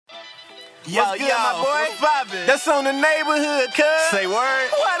What's good, my boy? What's poppin'? That's on the neighborhood, cuz. Say word.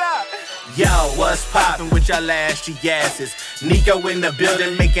 What up? Yo, what's poppin' with y'all ashy asses? Nico in the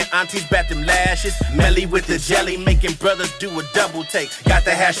building, making aunties bat them lashes. Melly with the jelly, making brothers do a double take. Got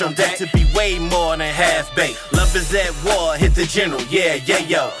the hash on deck to be way more than half baked. Love is at war, hit the general, yeah,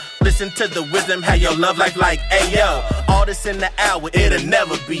 yo. Listen to the wisdom, how your love life like, ayo. All this in the hour, it'll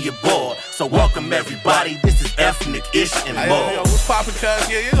never be a bore. So welcome everybody, this is Ethnic Ish and more. Yo, what's poppin', cuz?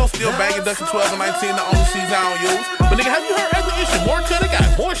 Yeah, you gon' still bangin' Duckin' 12 and 19, the only season I don't use. But nigga, have you heard Ethnic Ish and more, cuz? They got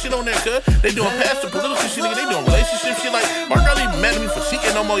more shit on there, cuz. They doing past the political shit, nigga. They doing relationship shit. Like, Mark Early mad at me for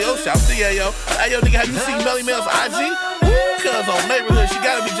cheating no more. Yo, shout to yo. Hey, yo, nigga, have you seen Melly Mel's IG? Cuz on neighborhood, she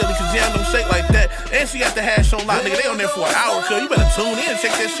gotta be jelly cause jam them shake like that. And she got the hash on lock, nigga. They on there for an hour, cuz. You better tune in and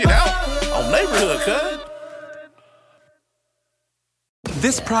check that shit out on neighborhood, cuz.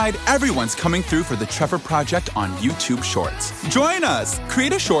 This Pride, everyone's coming through for the Trevor Project on YouTube Shorts. Join us!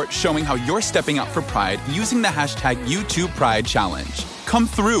 Create a short showing how you're stepping out for Pride using the hashtag YouTube Pride Challenge. Come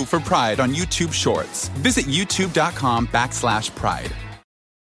through for Pride on YouTube Shorts. Visit youtube.com/pride.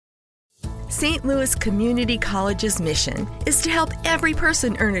 St. Louis Community College's mission is to help every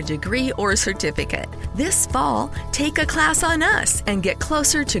person earn a degree or certificate. This fall, take a class on us and get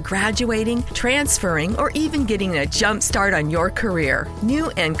closer to graduating, transferring, or even getting a jump start on your career. New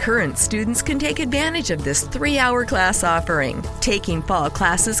and current students can take advantage of this 3-hour class offering. Taking fall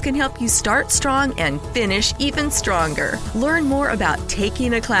classes can help you start strong and finish even stronger. Learn more about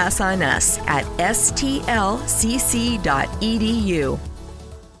taking a class on us at stlcc.edu.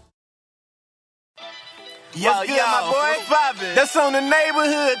 What's good, my boy? What's poppin'? That's on the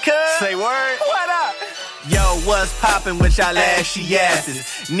neighborhood, cuz. Say word. What up? Yo, what's poppin' with y'all ashy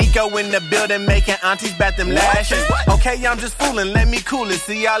asses? Nico in the building, making aunties bat them lashes. Okay, I'm just fooling, let me cool it.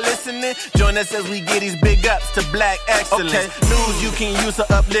 See y'all listening? Join us as we get these big ups to black excellence. Okay. News you can use to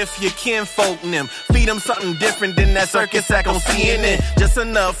uplift your kinfolk and them. Feed them something different than that circus act on CNN. Just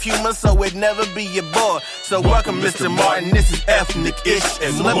enough humor so it never be your bore. So welcome, Mr. Martin, this is Ethnic Ish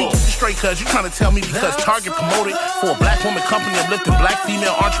and So let me more. get this straight, cuz you trying to tell me because Target promoted for a black woman company uplifting black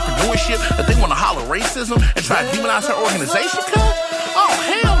female entrepreneurship that they want to holler racism and try to demonize her organization, cuz? Oh,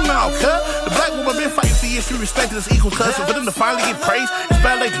 hell no, cuz. The black woman been fighting for years to be respected as equal, cuz. So for them to finally get praised, it's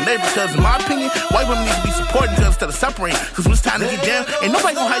bad like the neighbor, cuz. In my opinion, white women need to be supporting, cuz, instead of separating. Cuz when it's time to get down, ain't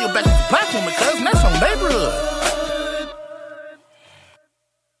nobody gonna have your back as a black woman, cuz. And that's on neighborhood.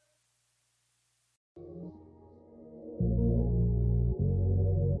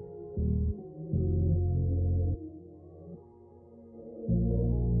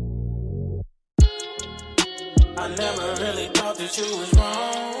 I never really thought that you was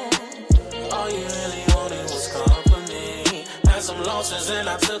wrong. All you really wanted was company. Had some losses and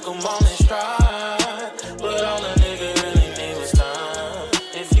I took them all in stride. But all a nigga really need was time.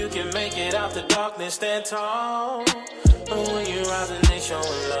 If you can make it out the darkness, stand tall. But when you rising, they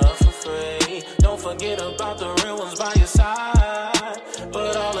showing love for free. Don't forget about the real ones by your side.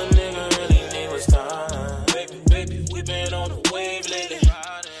 But all a nigga really need was time. Baby, we been on the wave lately.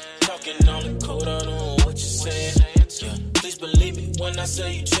 Talking all the code, I don't know what you said. Yeah, please believe me when I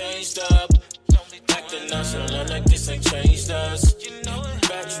say you changed up. Acting nonchalant like this ain't changed us.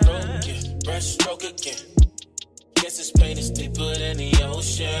 Backstroke, yeah, breaststroke again. Guess this pain is deeper than the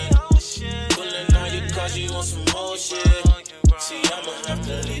ocean. Pulling all your cars, you want some more shit. See, I'ma have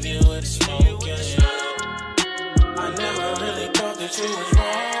to leave you with the smoking. I never really thought that you was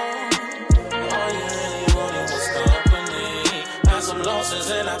wrong. All you really wanted was company. Had some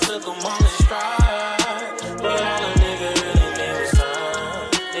losses and I took them all in stride. But all a nigga really need was time.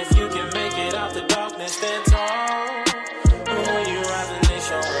 If you can make it out the darkness, stand tall. But when you rising, they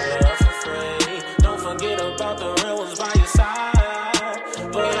showing love for free. Don't forget about the real ones by your side.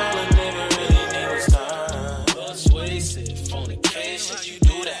 But all a nigga really need was time. Persuasive, fornication, you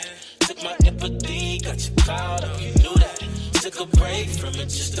do that. Took my empathy, got your cloud up, you knew that. Took a break from it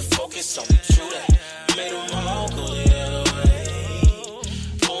just to focus on the true that. Made them all go the other way.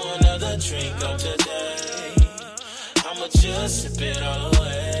 Pour another drink up today. I'ma just sip it all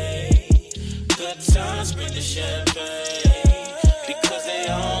away. Good times bring the champagne. Because they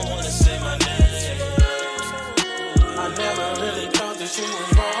all wanna say my name. I never really thought that you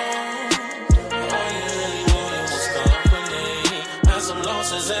was wrong. All you really wanted was company. Had some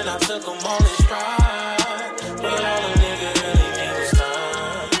losses and I took them all in stride. But all a nigga really need was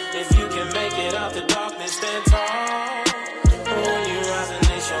time. If you can make it out the darkness, stand tall. But when you rising,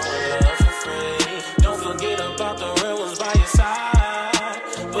 they showing love for free. Don't forget about the real ones by your side.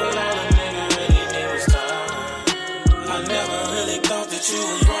 But all a nigga really need was time. I never really thought that you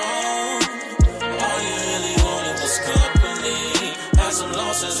was wrong. All you really wanted was company. Had some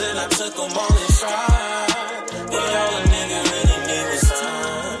losses and I took them all in stride. But all a nigga really need was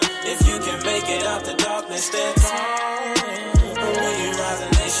time. If you can make it out the darkness, stand tall. But when you rise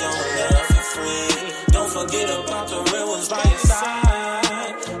and they showing love for free, don't forget about the real ones by your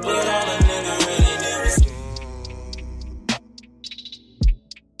side. But all a nigga really need was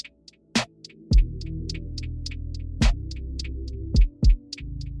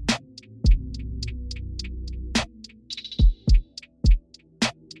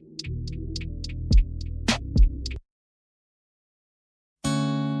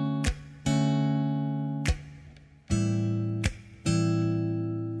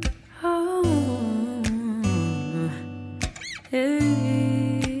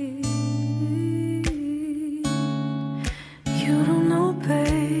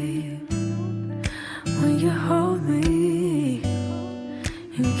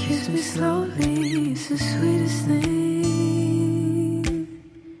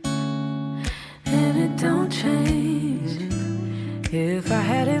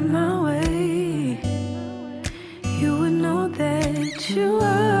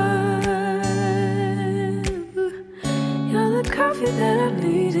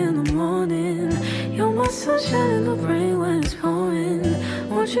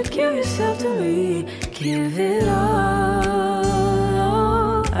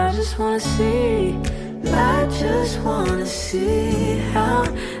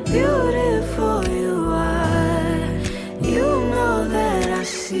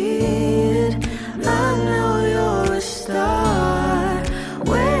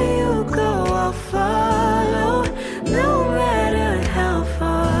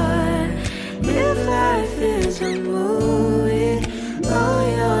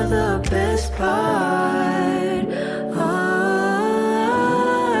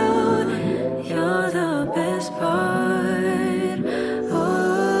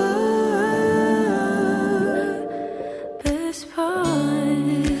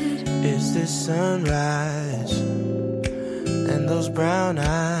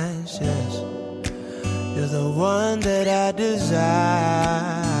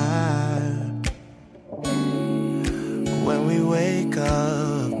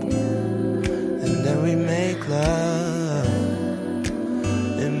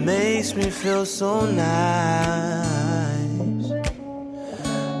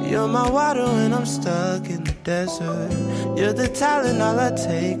all I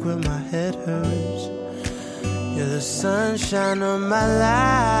take when my head hurts. You're the sunshine of my life.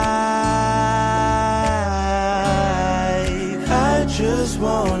 I just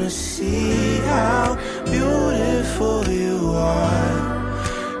wanna see how beautiful you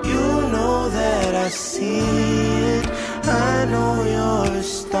are. You know that I see it. I know you're a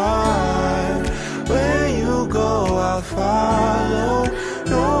star. Where you go, I'll follow,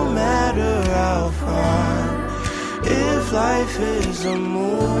 no matter how far. If life is a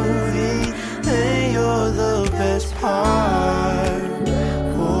movie, then you're the best part.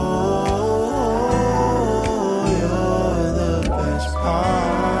 Oh, you're the best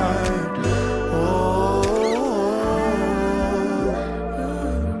part. Oh,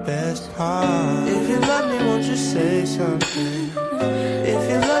 best part. If you love me, won't you say something? If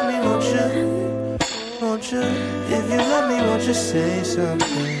you love me, won't you? If you love me, won't you say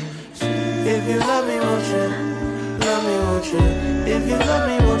something? If you love me, won't you? Love me, won't you? If you love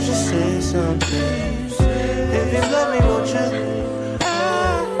me, won't you say something? If you love me, won't you?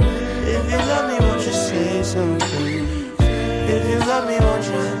 If you love me, won't you say something? If you love me, won't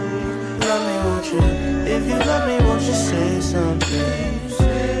you? Love me, won't you? If you love me, won't you say something?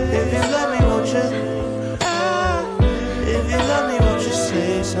 If you love me, won't you? If you love me, won't you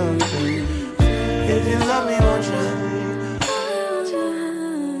say something? If you love me, won't you?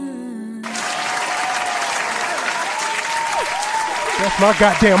 That's my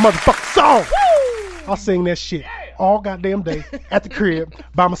goddamn motherfucking song. I'll sing that shit all goddamn day at the crib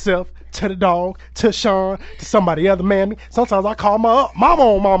by myself, to the dog, to Sean, to somebody other mammy. Sometimes I call my mama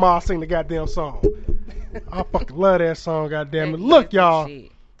on mama. I'll sing the goddamn song. I fucking love that song, goddamn it. Look, y'all,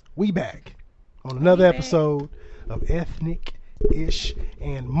 we back on another episode of Ethnic Ish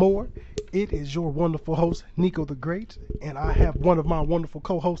and More. It is your wonderful host, Nico the Great, and I have one of my wonderful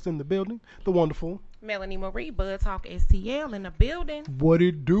co-hosts in the building, the wonderful Melanie Marie, Bud Talk STL in the building. What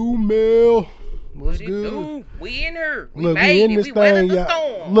it do, Mel? What's good? Do? We in here. We look, made we in it. this We thing, weathered the y'all.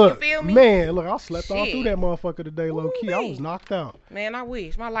 storm. Look, you feel me? Man, look, I slept all through that motherfucker today, low key. Man. I was knocked out. Man, I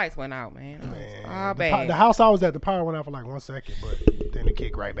wish. My lights went out, man. Oh, bad. The house I was at, the power went out for like 1 second, but then it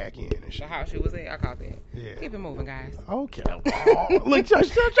kicked right back in and shit. The house you was at, I caught that. Yeah. Keep it moving, guys. Okay. Look,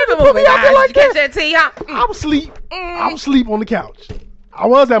 just keep it moving, guys. Did you catch that tea, huh? I was asleep. I was asleep on the couch. I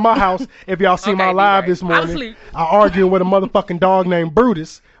was at my house. If y'all see my Okay, live D-Ray. this I'm morning, asleep. I arguing with a motherfucking dog named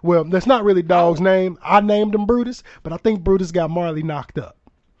Brutus. Well, that's not really dog's name. I named him Brutus, but I think Brutus got Marley knocked up.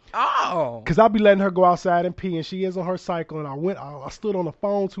 Oh. Cause I be letting her go outside and pee, and she is on her cycle. And I stood on the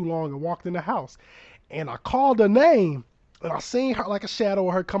phone too long and walked in the house, and I called her name, and I seen her like a shadow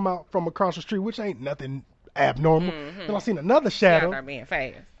of her come out from across the street, which ain't nothing abnormal. Then I seen another shadow, Y'all being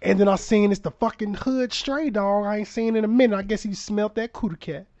fast. and then I seen it's the fucking hood stray dog I ain't seen in a minute. I guess he smelt that cootie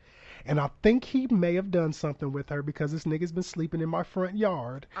cat. And I think he may have done something with her because this nigga's been sleeping in my front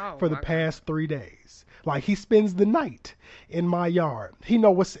yard for the past 3 days. Like, he spends the night in my yard. He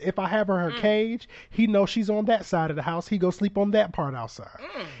know if I have her in her cage, he knows she's on that side of the house. He go sleep on that part outside.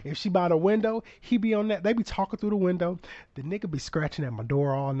 If she by the window, he be on that. They be talking through the window. The nigga be scratching at my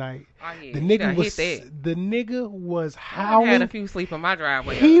door all night. Oh, yeah. The You nigga done was hit that. the nigga was I howling. had a few sleep in my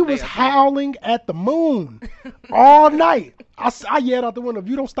driveway. He the other was day. howling at the moon all night. I yelled out the window, if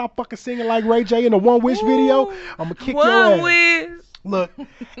you don't stop fucking singing like Ray J in the One Wish video, I'm gonna kick your ass. One Wish. Look,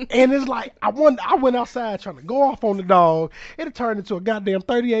 and it's like I went outside trying to go off on the dog. It turned into a goddamn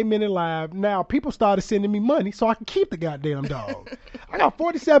 38-minute live. Now people started sending me money so I can keep the goddamn dog. I got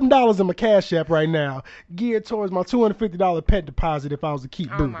 $47 in my Cash App right now, geared towards my $250 pet deposit if I was to keep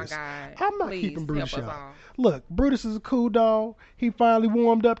Oh my Brutus. God. I'm not Please keeping Brutus help us out. all. Look, Brutus is a cool dog. He finally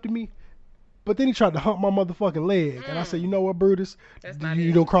warmed up to me. But then he tried to hump my motherfucking leg. And I said, you know what, Brutus? That's not You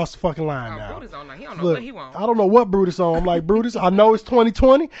it. don't cross the fucking line now. Brutus on that. He don't know Look, what he want. I don't know what Brutus on. I'm like, Brutus, I know it's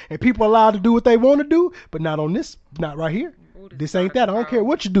 2020 and people are allowed to do what they want to do, but not on this, not right here. Brutus This ain't not that. I don't care control.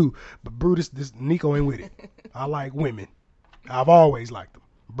 what you do. But Brutus, Nico ain't with it. I like women. I've always liked them.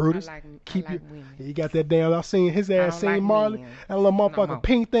 Brutus, I keep like your. women. You got that damn. I seen his ass, don't seen like Marley. men. That little No motherfucking more.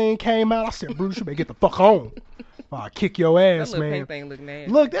 pink thing came out. I said, Brutus, you better get the fuck home. I'll kick your ass, That little man. pink thing look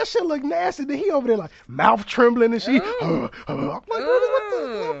nasty. Look, that shit look nasty. Then he over there like mouth trembling and shit. Ooh. I'm like, what the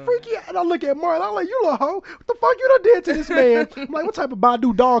Ooh. freaky? And I look at Marlon. I'm like, you little hoe. What the fuck you done did to this man? I'm like, what type of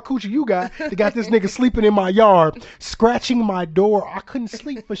Badu dog coochie you got that got this nigga sleeping in my yard, scratching my door? I couldn't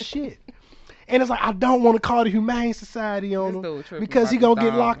sleep for shit. And it's like, I don't want to call the Humane Society on This him dude tripping because he about gonna this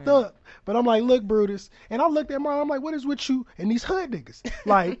get dog, locked man. up. But I'm like, look, Brutus. And I looked at Marlon. I'm like, what is with you and these hood niggas?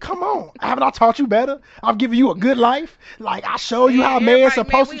 Like, come on. Haven't I taught you better? I've given you a good life. Like, I showed you how a man's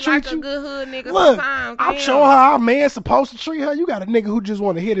supposed to treat like you. A good hood nigga Look, sometimes, I'm damn. showing her how a man's supposed to treat her. You got a nigga who just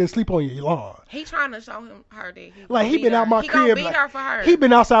want to hit and sleep on your lawn. He trying to show her that he Like, he beat been out her. my he crib. Gonna beat like, her for her. He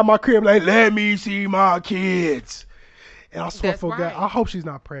been outside my crib like, let me see my kids. And I swear That's for God, right. I hope she's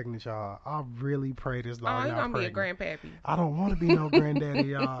not pregnant, y'all. I really pray this Oh, dog he not gonna pregnant. be a grandpappy. I don't want to be no granddaddy,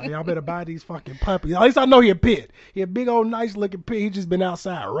 y'all. Y'all better buy these fucking puppies. At least I know he a pit. He a big old nice looking pit. He just been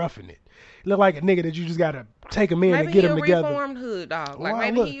outside roughing it. He look like a nigga that you just gotta take him in Maybe and get he him a together. reformed hood dog. Like Well,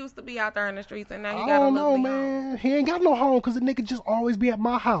 maybe look. he used to be out there in the streets and now he I got a don't know, lovely man. home. He ain't got no home because the nigga just always be at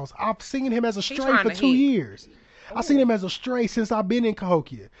my house. I've seen him as a stray trying for to 2 hit. years. I seen him as a stray since I've been in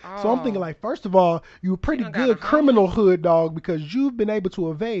Cahokia. So I'm thinking like, first of all, you a pretty done got good a criminal hood dog because you've been able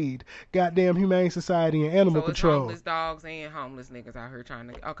to evade goddamn Humane Society and Animal So it's Control. homeless dogs and homeless niggas out here trying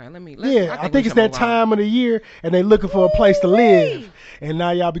to. Okay, let me. Yeah, I think it's that time of the year, and they looking for a place to live. And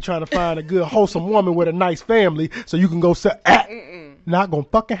now y'all be trying to find a good, wholesome woman with a nice family, so you can go say, not gonna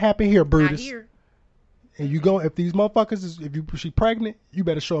fucking happen here, Not Brutus. here. And you go, if these motherfuckers if she pregnant, you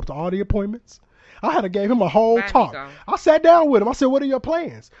better show up to all the appointments. I had to gave him a whole There you talk. go. I sat down with him. I said, what are your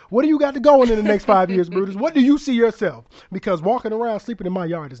plans? What do you got to go in the next 5 years, Brutus? What do you see yourself? Because walking around sleeping in my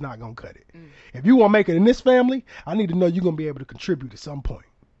yard is not going to cut it. If you want to make it in this family, I need to know you're going to be able to contribute at some point.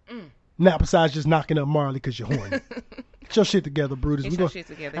 Not besides just knocking up Marley because you're horny. Get your shit together, Brutus. Get We your gonna- shit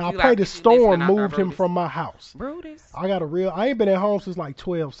together. And You I like pray to the do this storm and out there, moved him Brutus. from my house. Brutus. I ain't been at home since like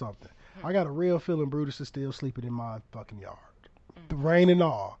 12 something. I got a real feeling Brutus is still sleeping in my fucking yard. The rain and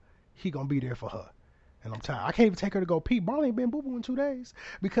all, he gonna be there for her. And I'm tired. I can't even take her to go pee. Marley ain't been boo-boo in 2 days.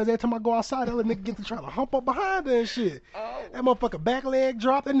 Because every time I go outside, that little nigga get to try to hump up behind her and shit. That motherfucker back leg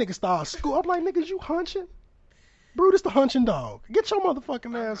dropped. That nigga started school. I'm like, niggas, you hunching? Brutus the hunching dog. Get your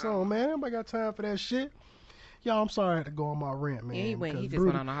motherfucking ass on, man. Everybody got time for that shit. Y'all, I'm sorry I had to go on my rant, man. Yeah, he went. He because just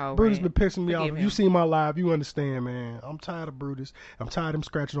went on a whole Brutus rant. been pissing me off. Forgive If you him. see my live, you understand, man. I'm tired of Brutus. I'm tired of him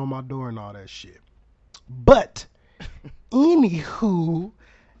scratching on my door and all that shit. But, anywho,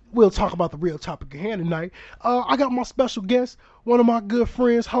 we'll talk about the real topic at hand tonight. I got my special guest, one of my good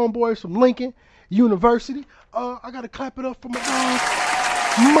friends, homeboys from Lincoln University. I got to clap it up for my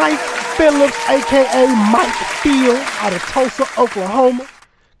dog, Mike Phillips, a.k.a. Mike Field, out of Tulsa, Oklahoma.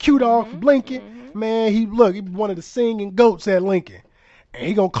 Q-Dog from Lincoln. Man, he one of the singing goats at Lincoln. And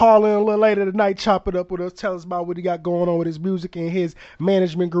he gonna call in a little later tonight, chop it up with us, tell us about what he got going on with his music and his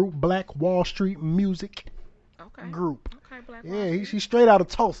management group, Black Wall Street Music Okay. Group. Okay, platform. Yeah, he's straight out of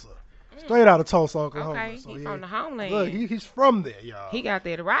Tulsa. Straight out of Tulsa, Oklahoma. Okay, So, he's yeah. from the homeland. Look, he's from there, y'all. He got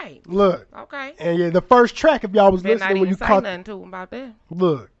that right. Look. Okay. And yeah, the first track, if y'all was Better not listening when even you say caught, nothing to him about that.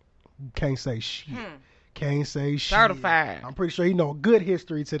 look, can't say shit. Can't say shit. Certified. I'm pretty sure he know good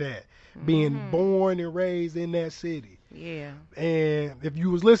history to that. Being born and raised in that city. Yeah. And if you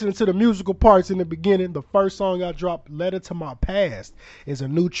was listening to the musical parts in the beginning, the first song I dropped, Letter to My Past, is a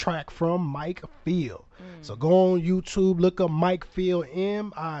new track from Mike Field. So go on YouTube, look up Mike Field,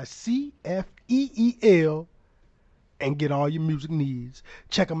 MICFEEL, and get all your music needs.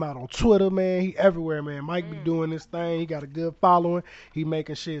 Check him out on Twitter, man. He everywhere, man. Mike be doing this thing. He got a good following. He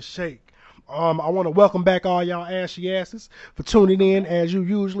making shit shake. I want to welcome back all y'all ashy asses for tuning in as you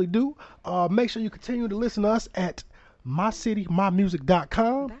usually do. Make sure you continue to listen to us at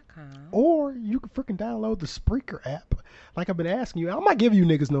mycitymymusic.com, or you can freaking download the Spreaker app. Like I've been asking you, I'm not giving you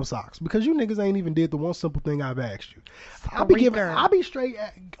niggas no socks because you niggas ain't even did the one simple thing I've asked you. I'll be straight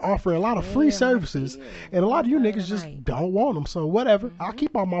offering a lot of free services, and a lot of you niggas just don't want them. So whatever, I'll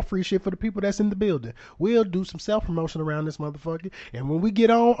keep all my free shit for the people that's in the building. We'll do some self promotion around this motherfucker, and when we get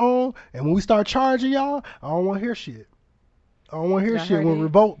on, and when we start charging y'all, I don't want to hear shit. I don't want to hear shit when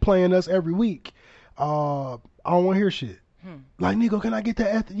Revolt playing us every week. I don't want to hear shit. Like, nigga, can I get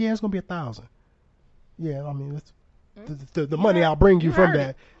that? Yeah, it's gonna be 1,000. Yeah, I mean, it's the money I'll bring you from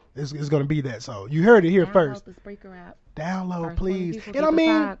that is going to be that. So you heard it here first. Download the Spreaker app. Download, please. And I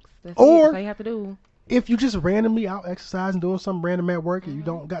mean, or they have to do. If you just randomly out exercising, doing something random at work, and you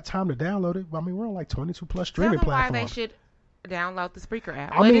don't got time to download it, I mean, we're on like 22 plus streaming platforms. Why they should download the Spreaker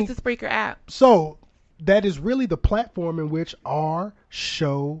app. What is the Spreaker app? So that is really the platform in which our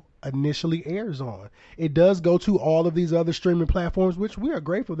show initially airs on. It does go to all of these other streaming platforms, which we are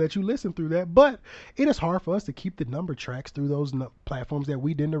grateful that you listen through that, but it is hard for us to keep the number tracks through those platforms that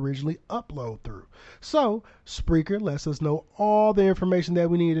we didn't originally upload through. So Spreaker lets us know all the information that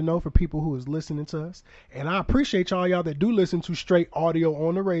we need to know for people who is listening to us. And I appreciate y'all that do listen to straight audio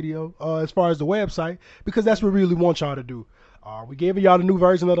on the radio as far as the website, because that's what we really want y'all to do. We gave y'all the new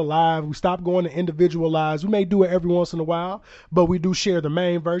version of the live. We stopped going to individual lives. We may do it every once in a while, but we do share the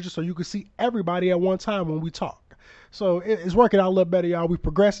main version so you can see everybody at one time when we talk. So it's working out a little better, y'all. We're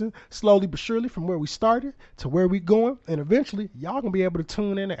progressing slowly but surely from where we started to where we going. And eventually, y'all going to be able to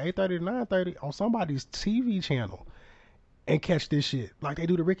tune in at 8:30 to 9:30 on somebody's TV channel and catch this shit like they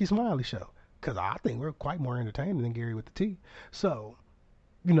do the Ricky Smiley show. Because I think we're quite more entertaining than Gary with the T. So,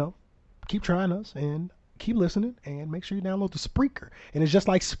 keep trying us and keep listening, and make sure you download the Spreaker. And it's just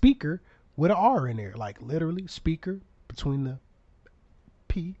like speaker with an R in there, like literally speaker between the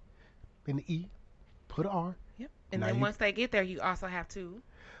P and the E, put an R. Yep. And then once they get there, you also have to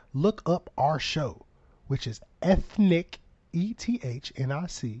look up our show, which is Ethnic,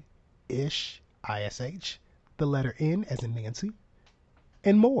 ETHNIC, ish, ISH, the letter N as in Nancy,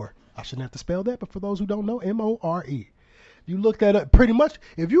 and more. I shouldn't have to spell that, but for those who don't know, MORE. You look that up, pretty much,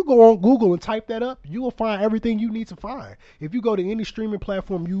 if you go on Google and type that up, you will find everything you need to find. If you go to any streaming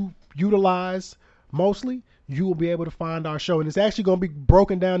platform you utilize mostly, you will be able to find our show. And it's actually going to be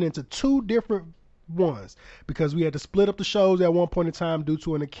broken down into 2 different ones because we had to split up the shows at one point in time due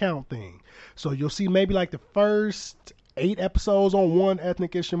to an account thing. So you'll see maybe like the first 8 episodes on one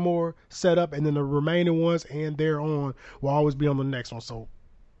Ethnic-ish and more setup, and then the remaining ones and thereon will always be on the next one. So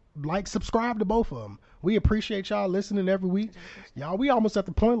subscribe to both of them. We appreciate y'all listening every week. Y'all, we almost at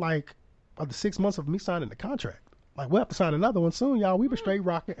the point of the 6 months of me signing the contract. We'll have to sign another one soon, y'all. We've been straight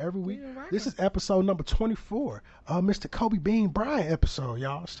rocking every week. This is episode number 24. Mr. Kobe Bean Bryant episode,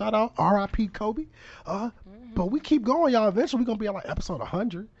 y'all. Shout out R.I.P. Kobe. But we keep going, y'all. Eventually we're gonna be at episode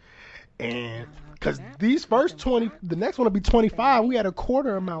 100. And because these first 20, the next one will be 25. We had a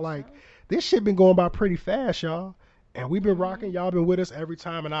quarter amount. This shit been going by pretty fast, y'all. And we've been rocking. Y'all been with us every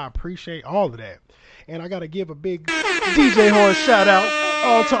time, and I appreciate all of that. And I got to give a big DJ Horn shout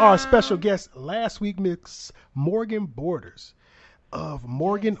out to our special guest last week, Miss Morgan Borders of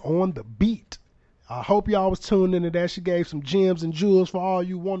Morgan on the Beat. I hope y'all was tuned into that. She gave some gems and jewels for all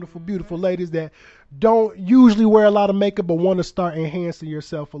you wonderful, beautiful ladies that don't usually wear a lot of makeup but want to start enhancing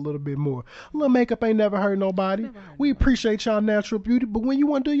yourself a little bit more. A little makeup ain't never hurt nobody. We appreciate y'all natural beauty, but when you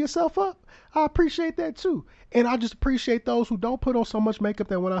want to do yourself up, I appreciate that too. And I just appreciate those who don't put on so much makeup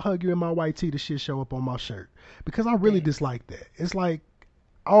that when I hug you in my white tee, the shit show up on my shirt. Because I really dislike that. It's like,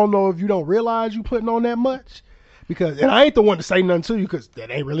 I don't know if you don't realize you putting on that much. And I ain't the one to say nothing to you because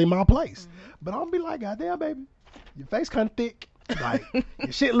that ain't really my place. But I'll be like, goddamn, baby, your face kind of thick.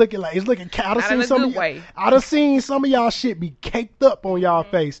 Your shit looking it's looking. I done seen some of y'all shit be caked up on y'all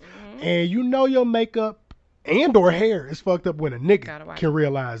face. And your makeup and or hair is fucked up when a nigga can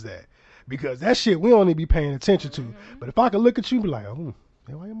realize that. because that shit we don't need to be paying attention to. But if I could look at you and be like, oh,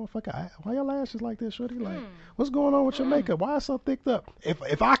 why your motherfucker? Why your lashes like this, shorty? Like, what's going on with your makeup? Why it's so thicked up?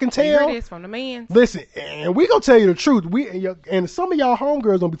 If I can tell, you hear this from the men. Listen, and we gonna tell you the truth. And some of y'all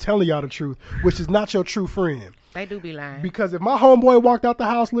homegirls gonna be telling y'all the truth, which is not your true friend. They do be lying. Because if my homeboy walked out the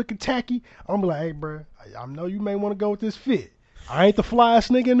house looking tacky, I'm like, hey, bro, I know you may want to go with this fit. I ain't the flyest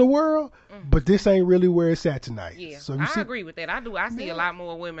nigga in the world, but this ain't really where it's at tonight. Yeah, so I agree with that. I see a lot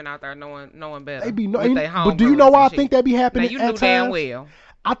more women out there knowing better. They be but do you know why I think that be happening now, you at knew times? damn well.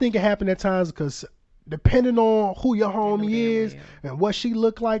 I think it happened at times because depending on who your homie is and what she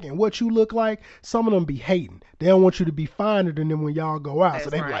look like and what you look like, some of them be hating. They don't want you to be finer than them when y'all go out. That's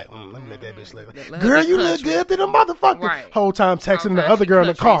so they be right. like, let me let that bitch live. Let Girl, you look good to the motherfucker. Right. Whole time texting the other girl in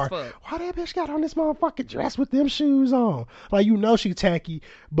the car. Why that bitch got on this motherfucking dress with them shoes on? Like, you know she tacky,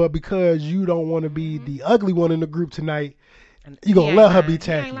 but because you don't want to be the ugly one in the group tonight, you gonna let her be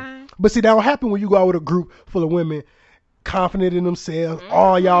tacky. But see, that don't happen when you go out with a group full of women confident in themselves,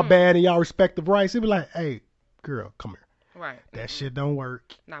 all y'all bad in y'all respective rights. It be like, hey, girl, come here. Right. That shit don't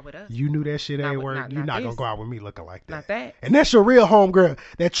work. Not with us. You knew that shit ain't work. You're not this. gonna go out with me looking like that. Not that. And that's your real homegirl.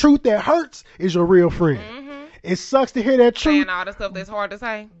 That truth that hurts is your real friend. It sucks to hear that truth. Saying all the stuff that's hard to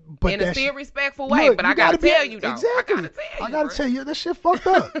say. But in a still respectful way. But I gotta tell you though. Exactly. I gotta tell you that shit fucked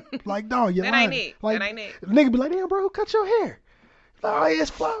up. Like, dog, you that lying. ain't it. Like, that ain't it. Nigga be like, damn, bro, who cut your hair? Like, oh, yeah, it's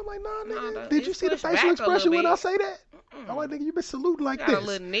fly. I'm like, nah, nigga. Did you see the facial expression when I say that? I'm like, nigga, you been saluting like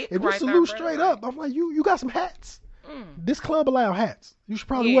this. If you salute straight up, I'm like, you got some hats. This club allow hats. You should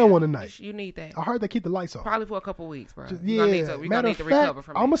probably wear one tonight. You need that. I heard they keep the lights off. Probably for a couple weeks, bro. Yeah. We're gonna need to recover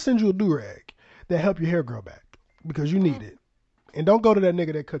from it. I'm gonna send you a do-rag that help your hair grow back because you need it. And don't go to that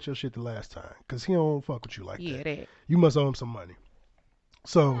nigga that cut your shit the last time because he don't fuck with you like that. You must owe him some money.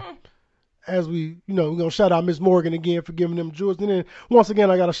 So as we're gonna shout out Miss Morgan again for giving them jewels. And then once again,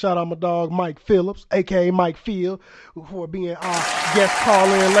 I gotta shout out my dog Mike Phillips, aka Mike Field, for being our guest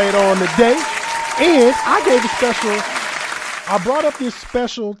call-in later on today. And I brought up this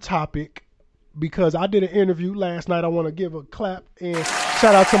special topic because I did an interview last night. I want to give a clap and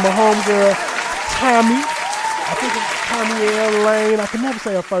shout out to my homegirl, Tommy. I think it's Tommy L. Lane. I can never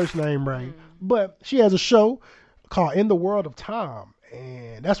say her first name right. But she has a show called In the World of Tom.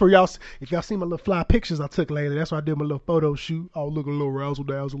 And that's where if y'all see my little fly pictures I took lately, that's where I did my little photo shoot. I was looking a little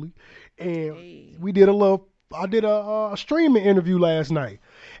razzle-dazzly. And we did I did a streaming interview last night.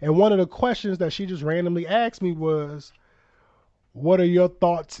 And one of the questions that she just randomly asked me was, what are your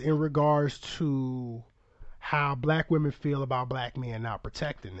thoughts in regards to how black women feel about black men not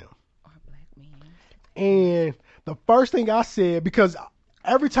protecting them? And the first thing I said, because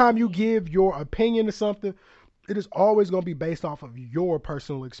every time you give your opinion to something, it is always going to be based off of your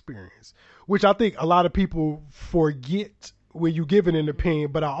personal experience, which I think a lot of people forget when you give an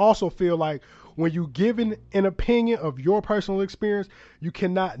opinion. But I also feel like when you give an opinion of your personal experience, you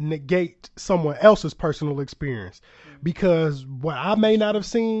cannot negate someone else's personal experience, because what I may not have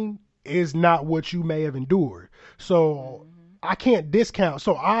seen is not what you may have endured. So I can't discount.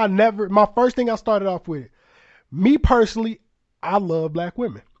 So my first thing I started off with, me personally, I love black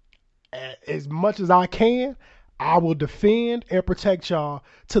women. As much as I can, I will defend and protect y'all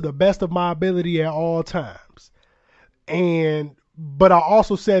to the best of my ability at all times. But I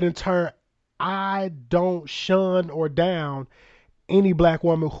also said in turn, I don't shun or down any black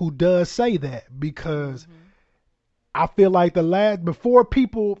woman who does say that, because I feel like before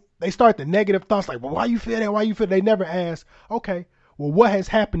people, they start the negative thoughts like, well, why you feel that? Why you feel? They never ask, okay, well, what has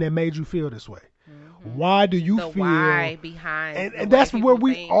happened that made you feel this way? Why do you feel? Why behind? And that's where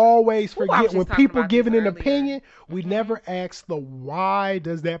we always forget. When people giving an opinion, we never ask the why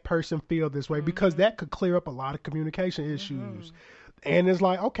does that person feel this way, because that could clear up a lot of communication issues. And it's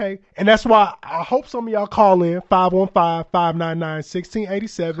like, okay. And that's why I hope some of y'all call in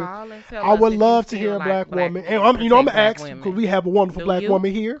 515-599-1687. I would love to hear a black woman. And I'm going to ask, because we have a wonderful black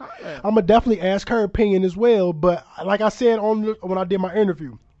woman here. I'm going to definitely ask her opinion as well. But like I said when I did my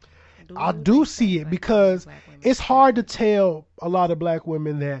interview, I do see it, because it's hard to tell a lot of black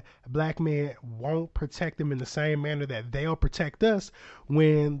women that black men won't protect them in the same manner that they'll protect us,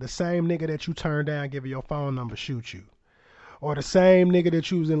 when the same nigga that you turn down, give you your phone number, shoot you. Or the same nigga that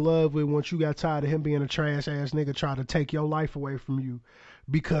you was in love with, once you got tired of him being a trash ass nigga, try to take your life away from you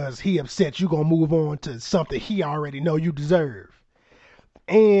because he upset you gonna move on to something he already know you deserve.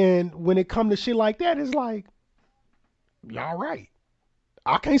 And when it come to shit like that, it's like, y'all right.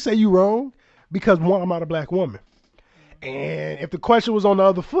 I can't say you wrong, because one, I'm not a black woman. And if the question was on the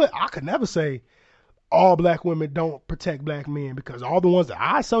other foot, I could never say all black women don't protect black men, because all the ones that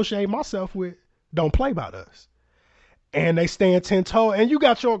I associate myself with don't play about us. And they stand 10 toes. And you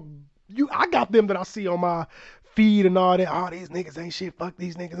got your I got them that I see on my feed and all that. Oh, these niggas ain't shit. Fuck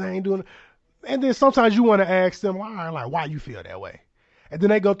these niggas. I ain't doing it. And then sometimes you want to ask them, why you feel that way? And then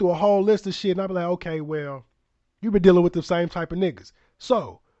they go through a whole list of shit, and I be like, okay, well, you've been dealing with the same type of niggas.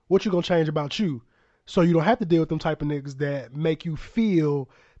 So what you gonna change about you so you don't have to deal with them type of niggas that make you feel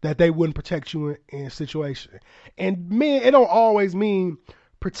that they wouldn't protect you in a situation? And men, it don't always mean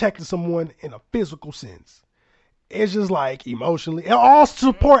protecting someone in a physical sense. It's just like emotionally, and all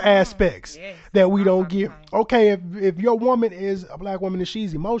support aspects that we don't give. Okay, if your woman is a black woman and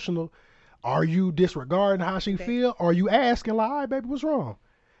she's emotional, are you disregarding how she feel? Or are you asking like, all right, baby, what's wrong?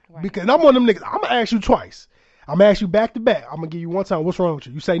 Right. Because I'm one of them niggas, I'm going to ask you twice. I'm going to ask you back to back. I'm going to give you one time, what's wrong with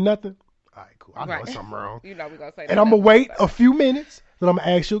you? You say nothing? All right, cool. I know it's something wrong. You know we're going to say and I'm going to wait a few minutes, then I'm going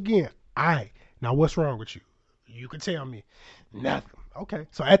to ask you again. All right, now what's wrong with you? You can tell me. Nothing. Okay.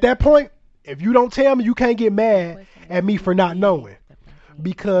 So at that point, if you don't tell me, you can't get mad at me for not knowing.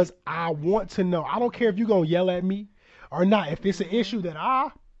 Because I want to know. I don't care if you're going to yell at me or not. If it's an issue that I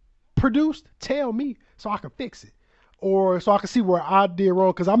produced, tell me so I can fix it, or so I can see where I did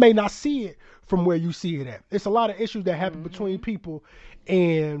wrong, because I may not see it from where you see it at. It's a lot of issues that happen between people,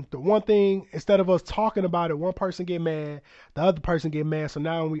 and the one thing, instead of us talking about it, one person get mad, the other person get mad, so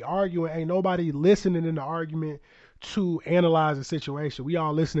now when we arguing, ain't nobody listening in the argument to analyze the situation. We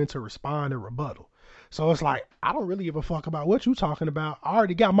all listening to respond and rebuttal. So it's like, I don't really give a fuck about what you talking about. I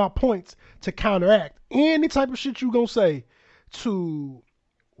already got my points to counteract any type of shit you gonna say to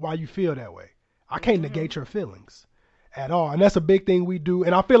why you feel that way. I can't negate your feelings at all. And that's a big thing we do.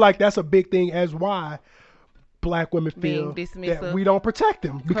 And I feel like that's a big thing as why black women feel that we don't protect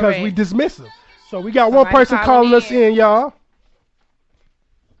them, because we dismiss them. So we got one person calling us in, y'all.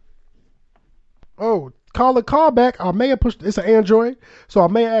 Oh, call back. I may have pushed, it's an Android, so I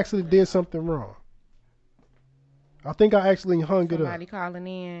may have actually did something wrong. I think I actually hung it up. Somebody calling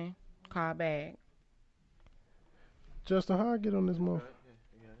in, call back. Justin, how I get on this motherfucker?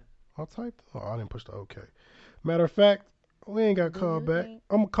 I typed. Oh, I didn't push the OK. Matter of fact, we ain't got to call back.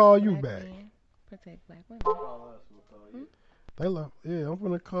 I'm going to call you back. Protect black women. They love. Yeah, I'm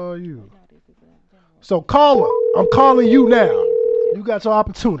going to call you. So, caller, I'm calling you now. You got your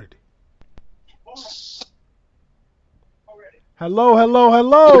opportunity. Hello.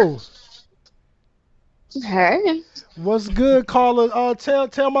 Hey. What's good, caller?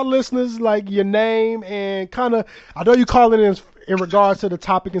 Tell my listeners like your name and kind of. I know you calling in regards to the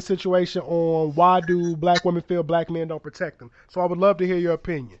topic and situation on why do black women feel black men don't protect them. So I would love to hear your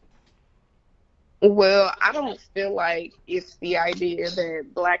opinion. Well, I don't feel like it's the idea that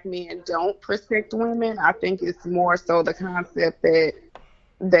black men don't protect women. I think it's more so the concept that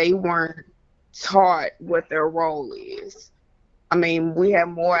they weren't taught what their role is. I mean, we have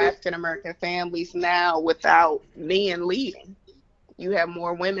more African-American families now without men leading. You have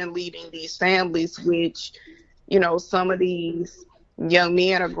more women leading these families, which, you know, some of these young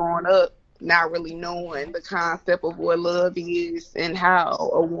men are growing up not really knowing the concept of what love is and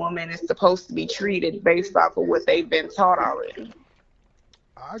how a woman is supposed to be treated based off of what they've been taught already.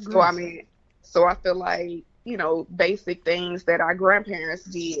 I agree. So I feel like, you know, basic things that our grandparents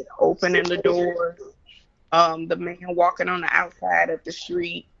did, opening the doors, the man walking on the outside of the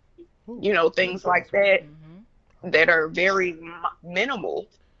street, you know, things like that, that are very minimal.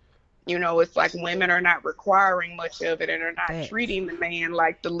 You know, it's like women are not requiring much of it and are not treating the man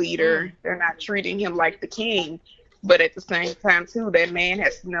like the leader. They're not treating him like the king. But at the same time, too, that man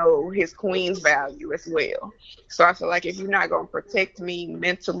has to know his queen's value as well. So I feel like if you're not going to protect me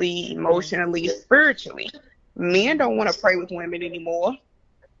mentally, emotionally, spiritually, men don't want to pray with women anymore.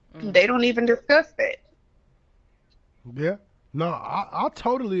 They don't even discuss that. Yeah. No, I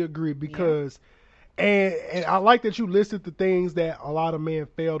totally agree because... And I like that you listed the things that a lot of men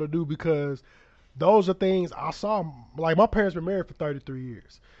fail to do, because those are things I saw. Like, my parents been married for 33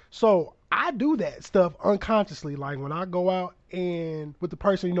 years. So I do that stuff unconsciously. Like, when I go out and with the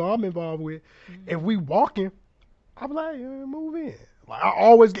person, you know, I'm involved with, if we walking, I'm like, move in. Like,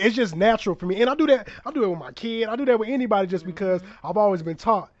 it's just natural for me. And I do it with my kid. I do that with anybody just because I've always been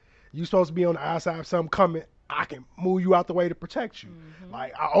taught you're supposed to be on the outside of something coming. I can move you out the way to protect you.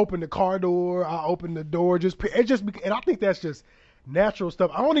 Like, I open the car door, I open the door, and I think that's just natural stuff.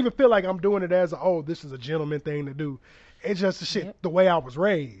 I don't even feel like I'm doing it as this is a gentleman thing to do. It's just the shit, the way I was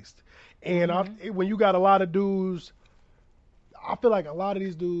raised. And when you got a lot of dudes, I feel like a lot of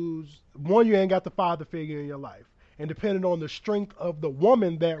these dudes, one, you ain't got the father figure in your life. And depending on the strength of the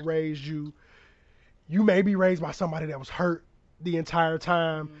woman that raised you, you may be raised by somebody that was hurt the entire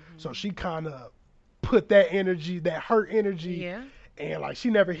time. So she kind of put that energy, that hurt energy, and like she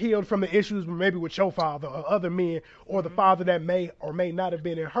never healed from the issues maybe with your father or other men or the father that may or may not have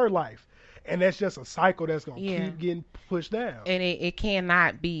been in her life. And that's just a cycle that's going to keep getting pushed down. And it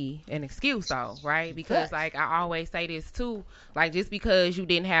cannot be an excuse, though, right? Because, like, I always say this, too. Like, just because you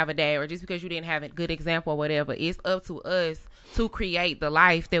didn't have a dad or just because you didn't have a good example or whatever, it's up to us to create the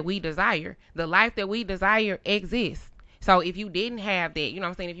life that we desire. The life that we desire exists. So if you didn't have that, you know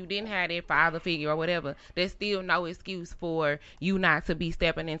what I'm saying, if you didn't have that father figure or whatever, there's still no excuse for you not to be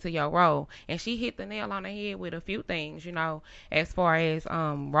stepping into your role. And she hit the nail on the head with a few things, you know, as far as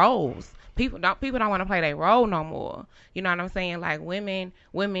roles. People don't want to play their role no more. You know what I'm saying? Like women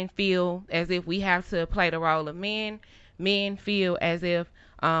feel as if we have to play the role of men. Men feel as if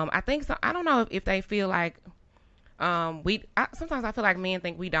I think so. I don't know if they feel like sometimes I feel like men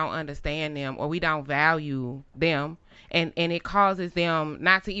think we don't understand them or we don't value them. And it causes them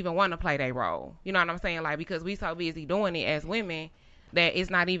not to even want to play their role. You know what I'm saying? Like, because we so busy doing it as women that it's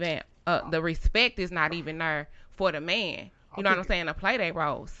not even, the respect is not even there for the man. You know what I'm saying? To play their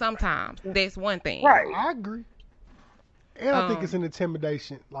role. Sometimes. That's one thing. Right. I agree. And I think it's an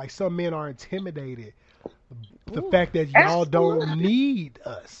intimidation. Like, some men are intimidated. The fact that y'all don't need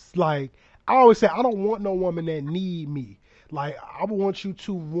us. Like, I always say, I don't want no woman that need me. Like, I want you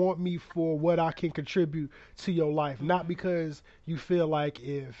to want me for what I can contribute to your life. Not because you feel like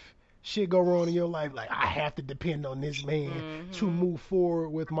if shit go wrong in your life, like, I have to depend on this man to move forward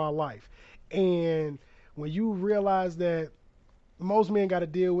with my life. And when you realize that most men got to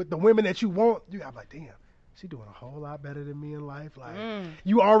deal with the women that you want, you got like, damn, she doing a whole lot better than me in life. Like,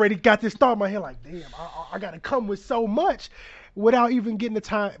 you already got this thought in my head, like, damn, I got to come with so much without even getting the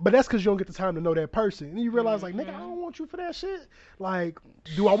time. But that's because you don't get the time to know that person. And you realize, like, nigga, I don't want you for that shit. Like,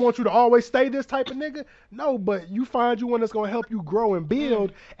 do I want you to always stay this type of nigga? No, but you find you one that's going to help you grow and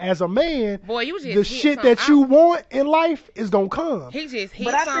build as a man. Boy, you just the shit that you want in life is going to come. He just hit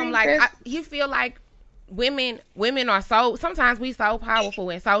something like, you feel like women are so, sometimes we so powerful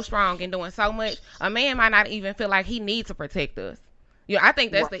and so strong and doing so much. A man might not even feel like he needs to protect us. Yeah, I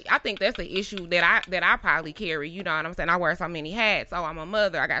think that's the issue that I probably carry. You know what I'm saying? I wear so many hats. Oh, I'm a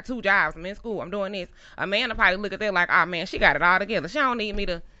mother. I got 2 jobs. I'm in school. I'm doing this. A man will probably look at that like, oh man, she got it all together. She don't need me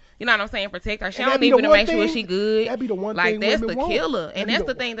to, you know what I'm saying, protect her. She don't need me to make sure she good. That'd be the one like thing that's the women want. killer, and that's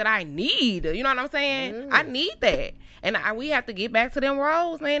the thing that I need. You know what I'm saying? Yeah. I need that, and we have to get back to them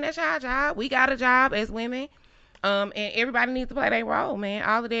roles, man. That's our job. We got a job as women, and everybody needs to play their role, man.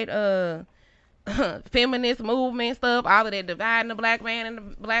 All of that feminist movement stuff, all of that dividing the black man and the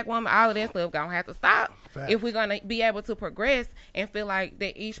black woman, all of that stuff gonna have to stop if we're gonna be able to progress and feel like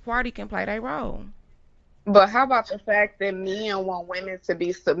that each party can play their role. But how about the fact that men want women to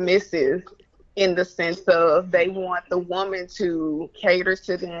be submissive in the sense of they want the woman to cater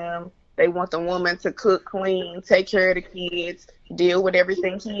to them, they want the woman to cook, clean, take care of the kids, deal with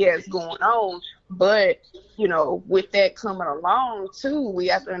everything he has going on. But, you know, with that coming along, too, we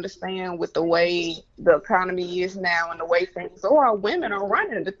have to understand with the way the economy is now and the way things are, women are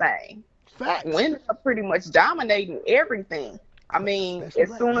running the thing. Facts. Women are pretty much dominating everything. I mean,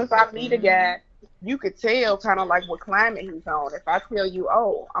 as soon as I meet a guy, you could tell kind of like what climate he's on. If I tell you,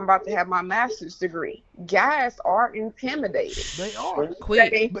 oh, I'm about to have my master's degree, guys are intimidated. They are.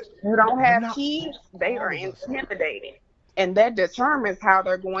 You don't have kids, they are intimidated. And that determines how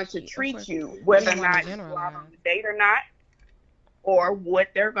they're going to treat you, whether or not you go out on a date or not, or what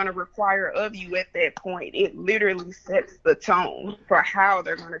they're going to require of you at that point. It literally sets the tone for how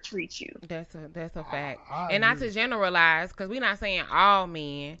they're going to treat you. That's a fact. And not to generalize, because we're not saying all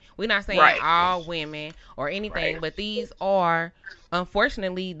men, we're not saying all women or anything, but these are,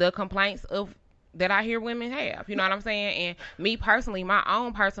 unfortunately, the complaints of that I hear women have. You know what I'm saying? And me personally, my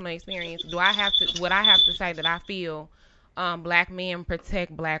own personal experience, would I have to say that I feel black men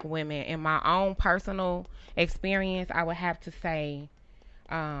protect black women? In my own personal experience, I would have to say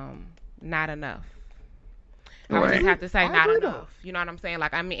not enough. I would just have to say not enough. You know what I'm saying?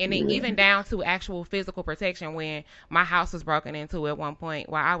 Like, I mean, and even down to actual physical protection. When my house was broken into at one point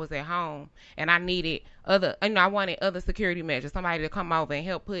while I was at home, and I needed I wanted other security measures, somebody to come over and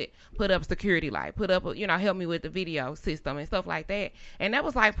help put up security light, help me with the video system and stuff like that. And that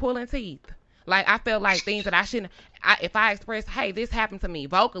was like pulling teeth. Like, I felt like things that I shouldn't, if I expressed, hey, this happened to me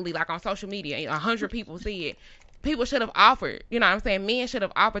vocally, like on social media, 100 people see it, people should have offered, you know what I'm saying? Men should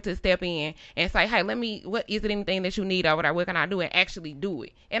have offered to step in and say, hey, what is it anything that you need over there? What can I do? And actually do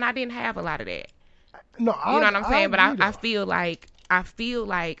it. And I didn't have a lot of that. No, you know what I'm saying? But I feel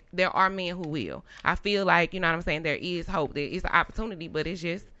like there are men who will. I feel like, you know what I'm saying, there is hope. There is an opportunity, but it's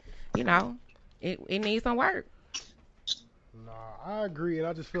just, it needs some work. No, I agree. And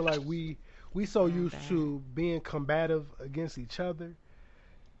I just feel like we so used to being combative against each other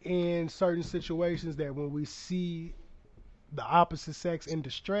in certain situations that when we see the opposite sex in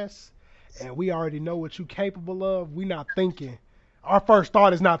distress and we already know what you're capable of, we not thinking. Our first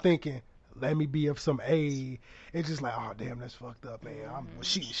thought is not thinking, let me be of some aid. It's just like, oh damn, that's fucked up, man.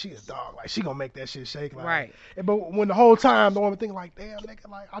 She a dog, like she gonna make that shit shake, like. Right. But when the whole time the woman thinking like, damn, nigga,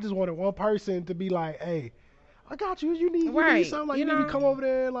 like I just wanted one person to be like, hey, I got you. You need something, like you need to come over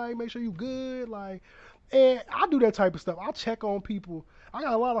there, like make sure you good, like. And I do that type of stuff. I'll check on people. I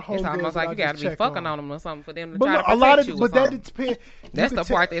got a lot of homegirls. It's almost like you got to be fucking on them or something for them to try to protect you. But that depends. That's the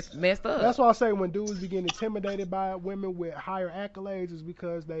part that's messed up. That's why I say when dudes begin intimidated by women with higher accolades is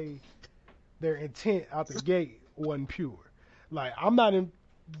because their intent out the gate wasn't pure. Like I'm not in.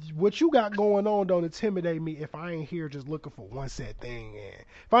 What you got going on don't intimidate me if I ain't here just looking for one set thing, and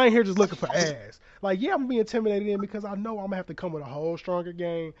if I ain't here just looking for ass. Like, yeah, I'm gonna be intimidated in because I know I'm gonna have to come with a whole stronger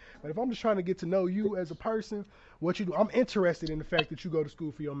game. But if I'm just trying to get to know you as a person, what you do, I'm interested in the fact that you go to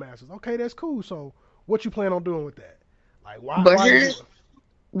school for your master's. Okay, that's cool. So, what you plan on doing with that? Like, why?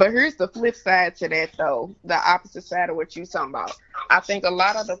 But here's the flip side to that, though. The opposite side of what you're talking about. I think a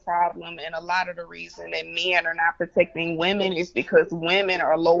lot of the problem and a lot of the reason that men are not protecting women is because women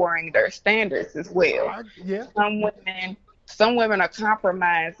are lowering their standards as well. Yeah. Some women are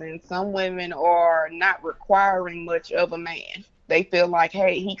compromising. Some women are not requiring much of a man. They feel like,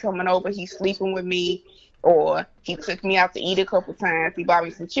 hey, he coming over, he's sleeping with me, or he took me out to eat a couple times. He bought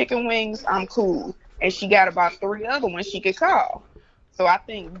me some chicken wings. I'm cool. And she got about 3 other ones she could call. So I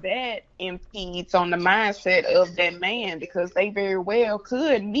think that impedes on the mindset of that man because they very well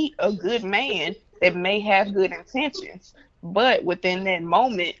could meet a good man that may have good intentions. But within that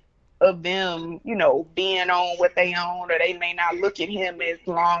moment of them, being on what they own, or they may not look at him as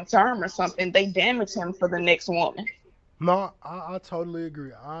long-term or something, they damage him for the next woman. No, I totally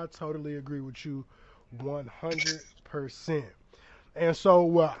agree. I totally agree with you 100%. And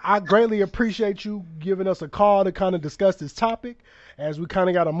so I greatly appreciate you giving us a call to kind of discuss this topic as we kind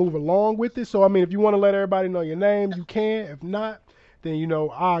of got to move along with it. So, I mean, if you want to let everybody know your name, you can. If not, then,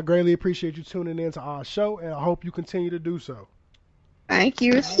 I greatly appreciate you tuning in to our show, and I hope you continue to do so. Thank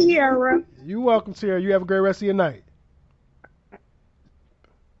you, Sierra. You're welcome, Sierra. You have a great rest of your night.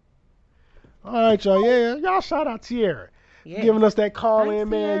 All right, y'all. Yeah, y'all shout out Sierra. Yeah. Giving us that call in,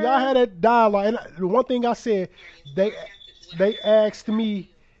 man. Y'all had that dialogue. And the one thing I said, they asked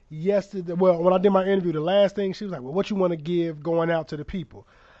me yesterday, well, when I did my interview, the last thing, she was like, well, what you want to give going out to the people?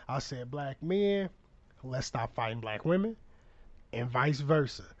 I said, black men, let's stop fighting black women, and vice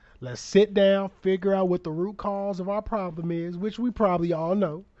versa. Let's sit down, figure out what the root cause of our problem is, which we probably all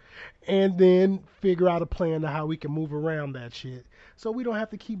know, and then figure out a plan to how we can move around that shit. So we don't have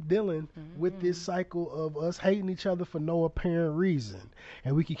to keep dealing with this cycle of us hating each other for no apparent reason.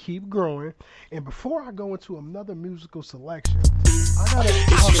 And we can keep growing. And before I go into another musical selection, I gotta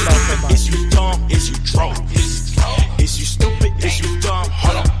talk about somebody. Is you dumb? Is you drunk? Is you stupid? Is you dumb?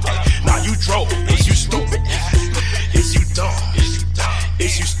 Hold on. Now you drunk. Is you stupid? Is you dumb?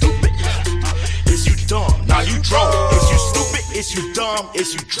 Is you stupid? Is you dumb? Now you drunk. Is you stupid? Is you dumb?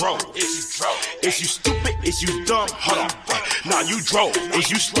 Is you drunk? Is you stupid? Is you dumb? Hold on. Now you drunk.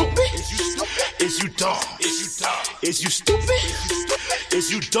 Is you stupid? Is you dumb? Is you stupid?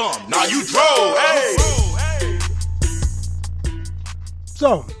 Is you dumb? Now you drunk. Hey.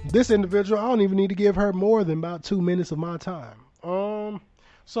 So this individual, I don't even need to give her more than about 2 minutes of my time.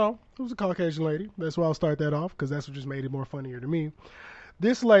 So it was a Caucasian lady. That's why I'll start that off, because that's what just made it more funnier to me.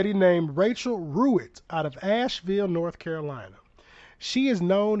 This lady named Rachel Ruitt out of Asheville, North Carolina. She is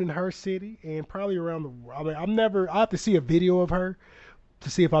known in her city and probably around the world. I mean, I have to see a video of her to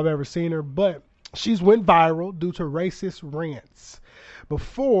see if I've ever seen her, but she's went viral due to racist rants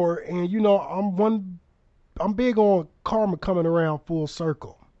before. And, I'm big on karma coming around full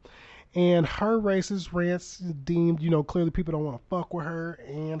circle. And her racist rants deemed, clearly people don't want to fuck with her.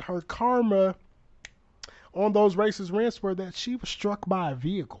 And her karma on those racist rants were that she was struck by a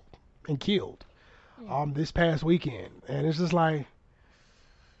vehicle and killed this past weekend. And it's just like,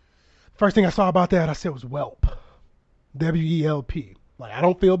 first thing I saw about that, I said was whelp. W-E-L-P. Like, I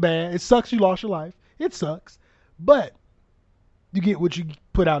don't feel bad. It sucks you lost your life. It sucks. But you get what you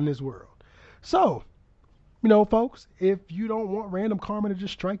put out in this world. So, folks, if you don't want random karma to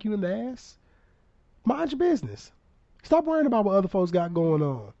just strike you in the ass, mind your business. Stop worrying about what other folks got going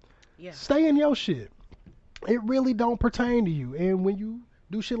on. Yeah. Stay in your shit. It really don't pertain to you. And when you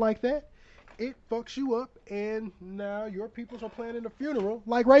do shit like that, it fucks you up. And now your peoples are planning a funeral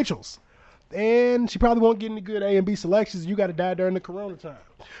like Rachel's. And she probably won't get any good A and B selections. You got to die during the corona time.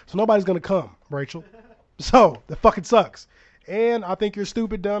 So nobody's going to come, Rachel. So that fucking sucks. And I think you're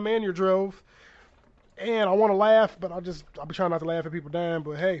stupid, dumb, and you're drove. And I want to laugh, but I'll be trying not to laugh at people dying.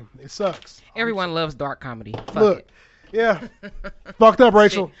 But hey, it sucks. Everyone loves dark comedy. Fuck Look, it. yeah, fucked up,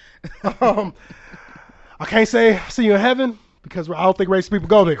 Rachel. I can't say see you in heaven because I don't think racist people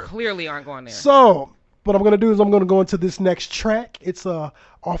go there. Clearly aren't going there. So what I'm gonna do is I'm gonna go into this next track. It's off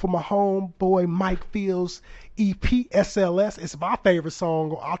of my homeboy Mike Fields' EP SLS. It's my favorite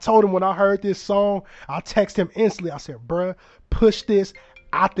song. I told him when I heard this song, I texted him instantly. I said, bruh, push this.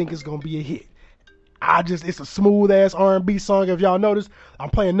 I think it's gonna be a hit. It's a smooth ass R&B song. If y'all notice,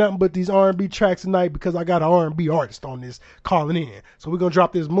 I'm playing nothing but these R&B tracks tonight because I got an R&B artist on this calling in. So we're gonna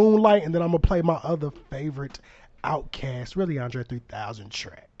drop this Moonlight, and then I'm gonna play my other favorite Outkast, really Andre 3000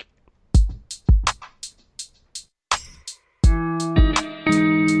 track.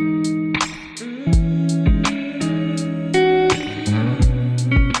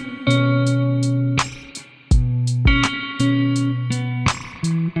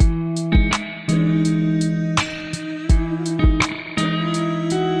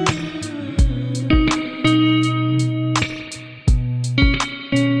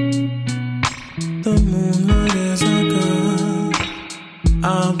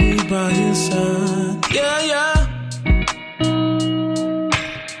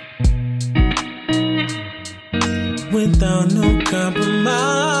 Without no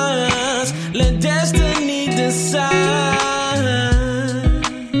compromise, let destiny decide.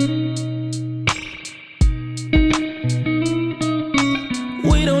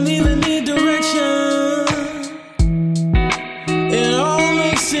 We don't even need direction. It all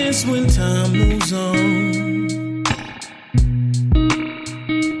makes sense when time moves on.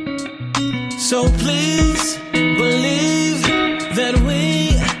 So please believe that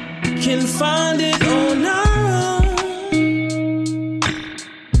we can find it on our own.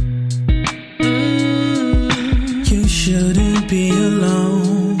 You shouldn't be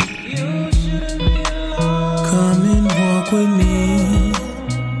alone. Come and walk with me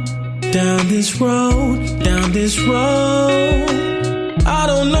down this road, down this road. I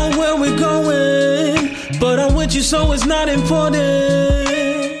don't know where we're going, but I'm with you, so it's not important.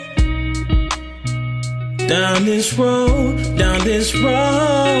 Down this road,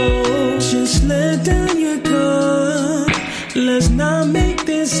 just let down your guard. Let's not make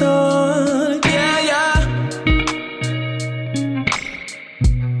this hard. Yeah, yeah.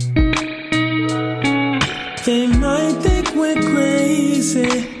 They might think we're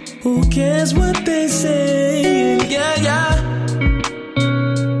crazy. Who cares what they say? Yeah, yeah.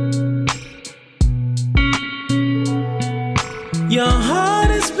 Your heart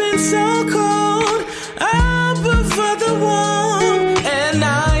has been so cold. I prefer the warm at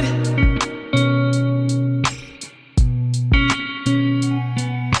night.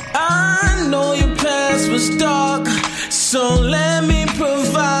 I know your past was dark, so let me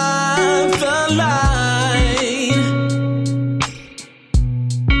provide the light.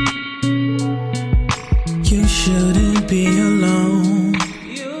 You shouldn't be alone.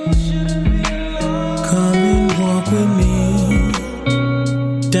 Come and walk with me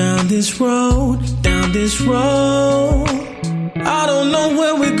down this road, down this road. I don't know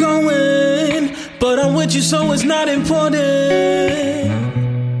where we're going, but I'm with you, so it's not important.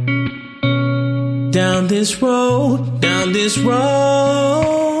 Down this road, down this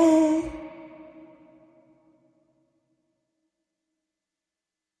road.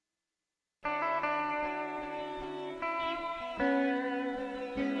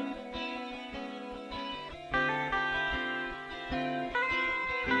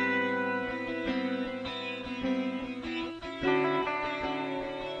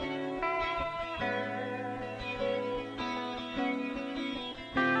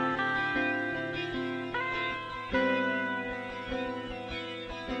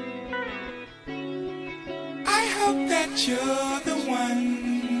 That you're the one.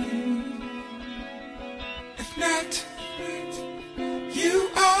 If not, you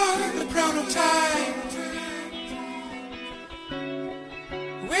are the prototype.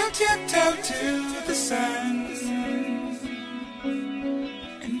 We'll tiptoe to the sun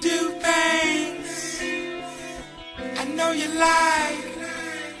and do things I know you like.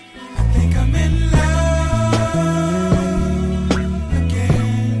 I think I'm in love.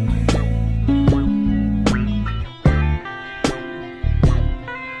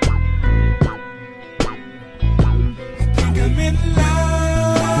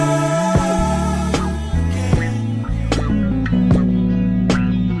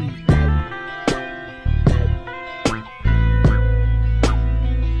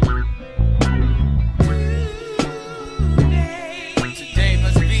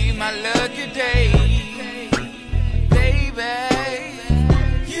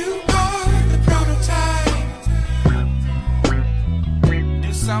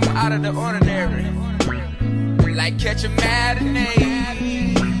 out of the ordinary, like catch a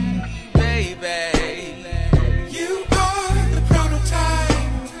matinee, baby. You are the prototype.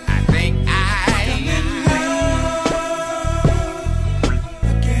 I think I am in love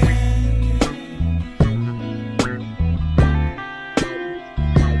again.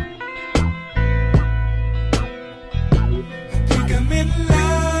 I think I'm in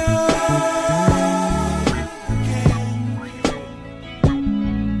love again.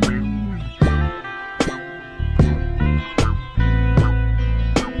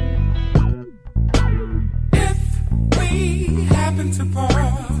 If we happen to part,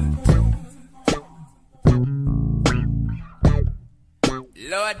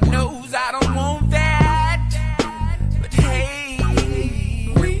 Lord knows I don't want that. But hey,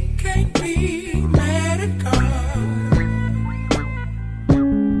 we can't be mad at God.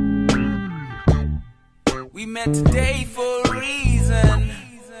 We met today for a reason.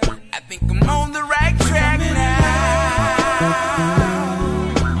 I think I'm on the right track now.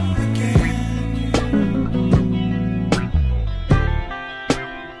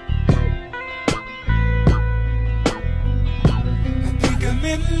 I think I'm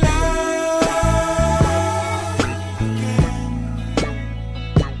in love again.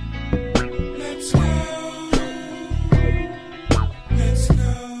 Let's go. Let's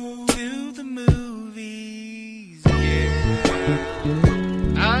go to the movies. Yeah.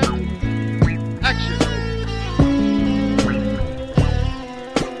 And action.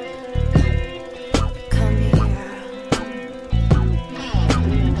 Come here.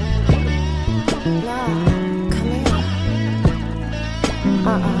 No, come here.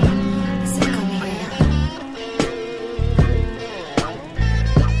 Say come here.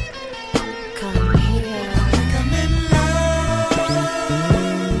 Come here. I'm in love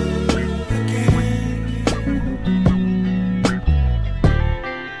again.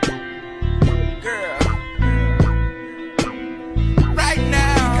 Girl, right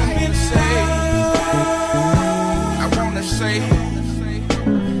now I wanna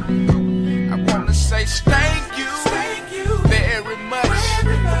say thank you very much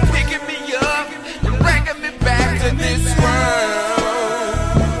for picking me up and bringing me back to this world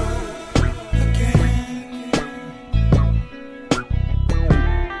again.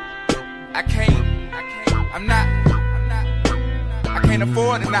 I can't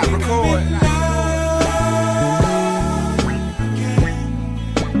afford to not record.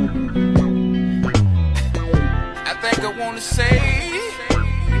 I think I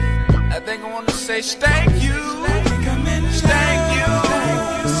wanna say thank you,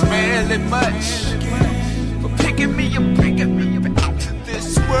 smelly much, for picking me up, bringing me back to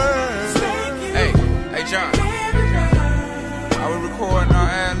this world. Hey, John, are we recording our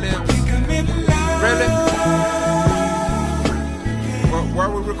ad-libs? Really? Were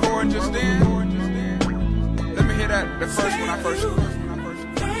we recording just then? Let me hear the first one I first heard.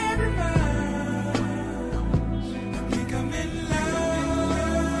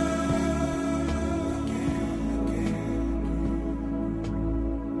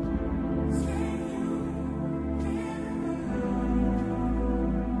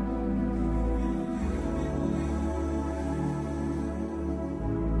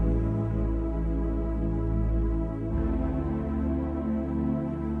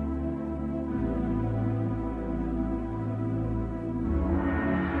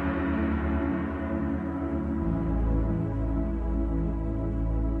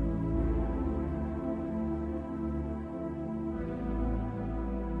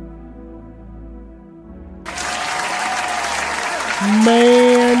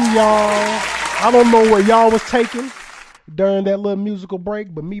 Man, y'all, I don't know where y'all was taking during that little musical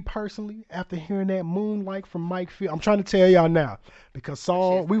break, but me personally, after hearing that Moonlight from Mike Field, I'm trying to tell y'all now, because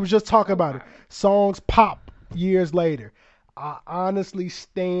we was just talking about it. Songs pop years later. I honestly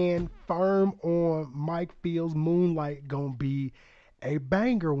stand firm on Mike Field's Moonlight gonna be a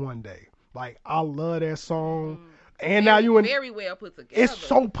banger one day. Like, I love that song. And now you very well put together. It's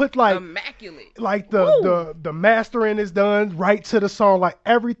so put like immaculate. Like the mastering is done right to the song. Like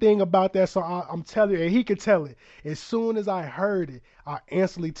everything about that song, I'm telling you, and he could tell it. As soon as I heard it, I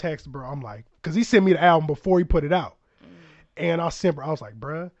instantly text bro. I'm like, cause he sent me the album before he put it out, and I sent bro. I was like,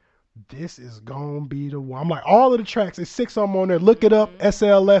 bruh, this is gonna be the one. I'm like, all of the tracks, there's 6 of them on there. Look it up,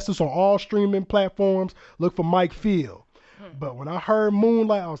 SLS. It's on all streaming platforms. Look for Mike Field. But when I heard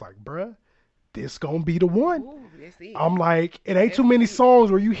Moonlight, I was like, bruh, this gonna be the one. Ooh, I'm like, it ain't too many songs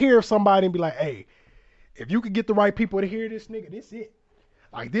where you hear somebody and be like, hey, if you could get the right people to hear this nigga, this it.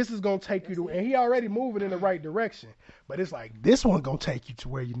 Like, this is gonna take you to, and he already moving in the right direction, but it's like, this one gonna take you to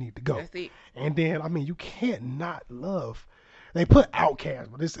where you need to go. That's it. And then, I mean, you can't not love They put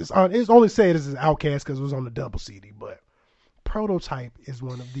Outkast, but it's only said this is Outkast because it was on the double CD. But Prototype is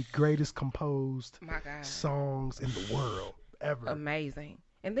one of the greatest composed songs in the world ever. Amazing.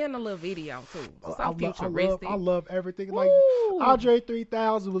 And then a little video too. I Futuristic. love everything. Like Andre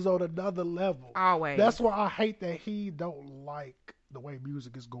 3000 was on another level. Always. That's why I hate that he don't like the way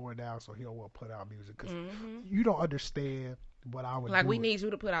music is going down, so he don't want to put out music because you don't understand what I would like do. We need you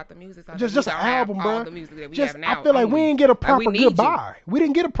to put out the music. So just an album, bro. All the music that we have now. I feel like we didn't get a proper goodbye. We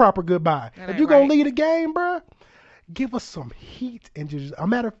didn't get a proper goodbye. If you're gonna lead the game, bro, give us some heat and just. A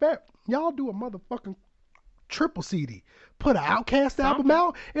matter of fact, y'all do a motherfucking triple CD. Put an Outkast album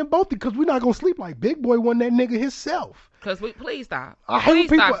out and both because we're not gonna sleep like Big Boy won that nigga himself. Please stop. I hate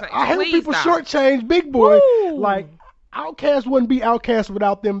people shortchange Big Boy. Woo! Like Outkast wouldn't be Outkast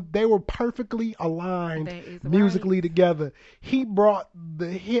without them. They were perfectly aligned musically together. He brought the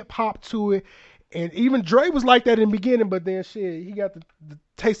hip hop to it, and even Dre was like that in the beginning. But then shit, he got the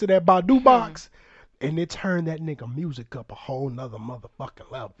taste of that Badu box, and it turned that nigga music up a whole nother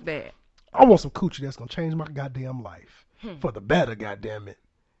motherfucking level. I want some coochie that's gonna change my goddamn life. For the better, goddamn it.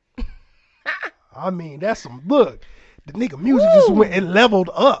 I mean, that's some look. The nigga music just went and leveled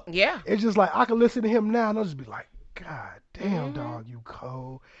up. Yeah. It's just like I can listen to him now and I'll just be like, God damn, dog, you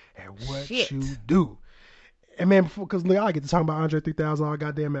cold at what you do. And man, because I get to talk about Andre 3000 all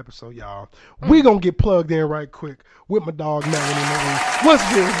goddamn episode, y'all. We gonna get plugged in right quick with my dog Melanie Marie. What's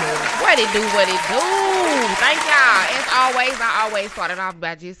good, man? What it do? Thank y'all. As always, I always started off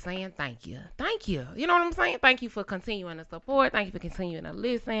by just saying thank you. Thank you. You know what I'm saying? Thank you for continuing to support. Thank you for continuing to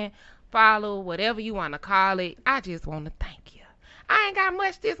listen, follow, whatever you want to call it. I just want to thank you. I ain't got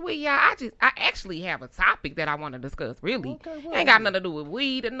much this week, y'all. I actually have a topic that I want to discuss, really. Ain't got nothing to do with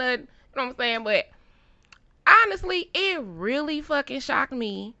weed or nothing. You know what I'm saying? But honestly, it really fucking shocked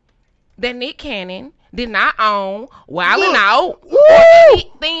me that Nick Cannon did not own Wildin' Out or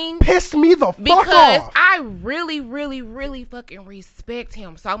anything. Pissed me the fuck off. Because I really, really, really fucking respect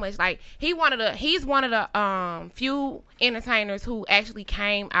him so much. Like, he's one of the few entertainers who actually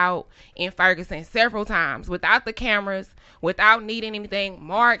came out in Ferguson several times without the cameras, without needing anything,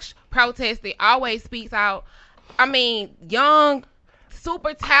 marched, protested, always speaks out. I mean, young,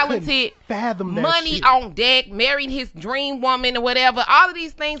 super talented, money shit. On deck, married his dream woman or whatever, all of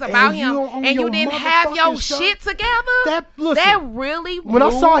these things about him, and you didn't have your shit together. That really when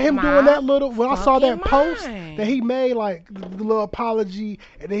I saw him doing that I saw that post that he made, like the little apology,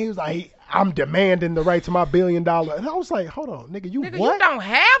 and then he was like, I'm demanding the right to my $1 billion. And I was like, hold on, nigga, what? You don't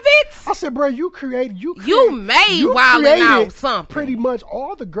have it? I said, bro, you made Wildin' Out something. Pretty much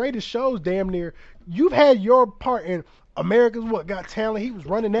all the greatest shows, damn near. You've had your part in America's Got Talent. He was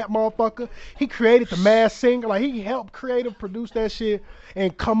running that motherfucker. He created The Masked Singer. Like, he helped creative produce that shit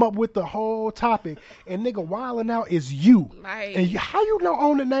and come up with the whole topic. And nigga, Wildin' Out is you. Like, and how you don't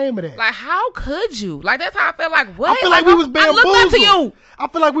own the name of that? Like, how could you? Like, that's how I felt. Like, what? I feel like we was bamboozled. I looked up to you. I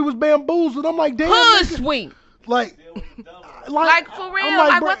feel like we was bamboozled. I'm like, damn. Hood swing. Like for real,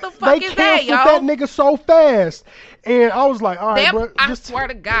 like, bro, what the fuck is that, yo? They canceled that nigga so fast. And I was like, all right, bro. I swear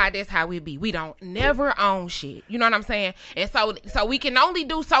to God, that's how we be. We don't never own shit. You know what I'm saying? And so we can only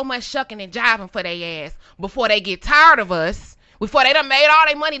do so much shucking and jiving for their ass before they get tired of us. Before they done made all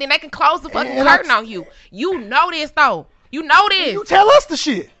their money, then they can close the fucking curtain on you. You know this, though. You know this. You tell us the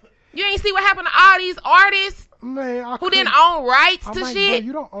shit. You ain't see what happened to all these artists? Man, who didn't own rights to shit? Bro,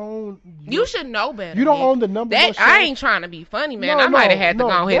 you don't own. You should know better. You don't own the number one show. I ain't trying to be funny, man. I might have had to go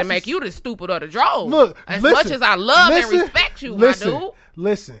ahead and make you the stupid or the drove. Look, as much as I love and respect you, my dude.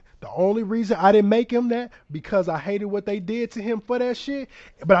 Listen, the only reason I didn't make him that because I hated what they did to him for that shit.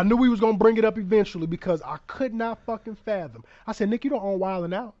 But I knew we was gonna bring it up eventually because I could not fucking fathom. I said, Nick, you don't own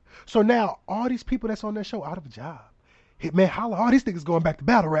Wildin' Out. So now all these people that's on that show out of a job. Man, holla, all these niggas going back to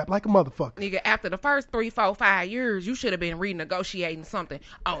battle rap like a motherfucker. Nigga, after the first 3, 4, 5 years, you should have been renegotiating something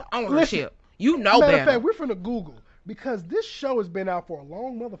on ownership. You know better. Matter of fact, we're finna Google because this show has been out for a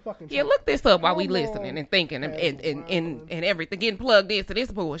long motherfucking time. Yeah, look this up while we listening and thinking and everything, getting plugged into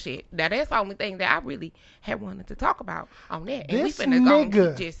this bullshit. Now, that's the only thing that I really had wanted to talk about on that. And we finna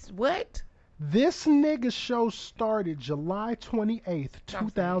go just what? This nigga show started July 28th,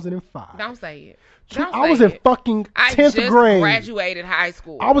 2005. Don't say it. I was in fucking 10th grade. I just graduated high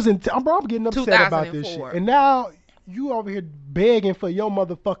school. I'm getting upset about this shit. And now you over here begging for your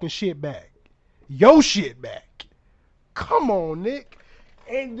motherfucking shit back. Your shit back. Come on, Nick.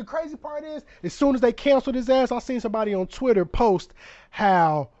 And the crazy part is, as soon as they canceled his ass, I seen somebody on Twitter post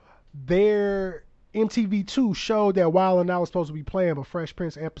how their MTV2 showed that Wildin' Out was supposed to be playing, but Fresh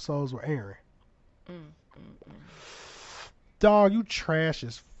Prince episodes were airing. Dog, you trash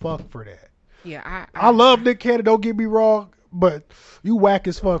as fuck for that. Yeah, I love Nick Cannon, don't get me wrong, But you whack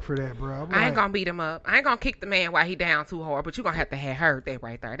as fuck for that, bro. I ain't gonna beat him up. I ain't gonna kick the man while he down too hard. But you gonna have to have heard that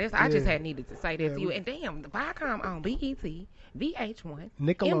right there. I just had needed to say that to you. And damn, the Viacom on BET, VH1,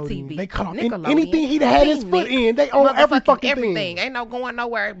 Nickelodeon. MTV, They call Nickelodeon, anything he'd had his foot in. They own every fucking everything. thing. Ain't no going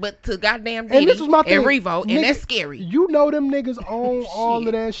nowhere but to goddamn And Diddy this was my thing. and Revo, and Nigga, that's scary. You know them niggas own all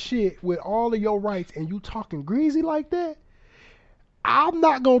of that shit with all of your rights, and you talking greasy like that? I'm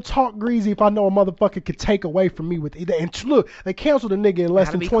not gonna talk greasy if I know a motherfucker could take away from me with either. And look, they canceled a nigga in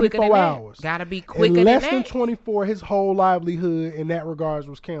less than 24 hours. Gotta be quicker in less than than that. 24, his whole livelihood in that regards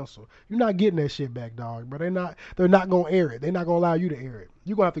was canceled. You're not getting that shit back, dog. But they're not gonna air it. They're not gonna allow you to air it.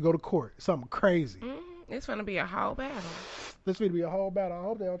 You're gonna have to go to court. Something crazy. It's gonna be a whole battle. This gonna be a whole battle. I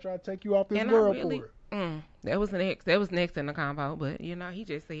hope they don't try to take you off this And world I really, for it. That was next in the convo, but he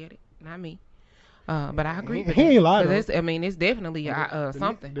just said it, not me. But I agree. He ain't lied. It's definitely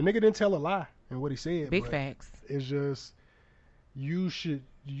something. The nigga didn't tell a lie in what he said. Big but facts. It's just you should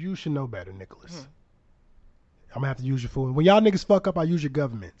know better, Nicholas. I'm gonna have to use your phone. When y'all niggas fuck up, I use your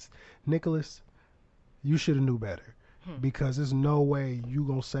governments. Nicholas, you should have knew better. Because there's no way you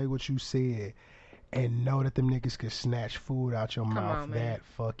gonna say what you said and know that them niggas could snatch food out your mouth that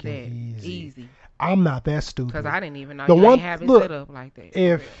fucking easy. I'm not that stupid. Because I didn't even know you ain't have it set up like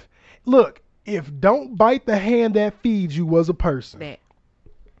that. If don't bite the hand that feeds you was a person.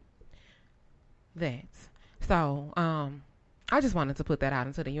 So, I just wanted to put that out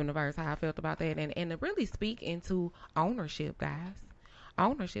into the universe, how I felt about that, and to really speak into ownership, guys.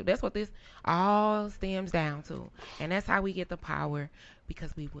 Ownership. That's what this all stems down to. And that's how we get the power,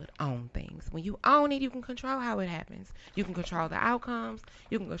 because we would own things. When you own it, you can control how it happens. You can control the outcomes.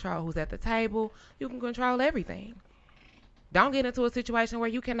 You can control who's at the table. You can control everything. Don't get into a situation where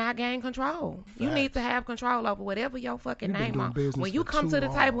you cannot gain control. Facts. You need to have control over whatever your fucking name on. When you come to the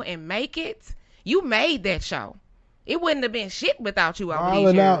table and make it, you made that show. It wouldn't have been shit without you over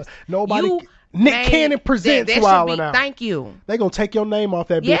these years. Nobody. Nick Cannon presents Wildin' Out. Thank you. They gonna take your name off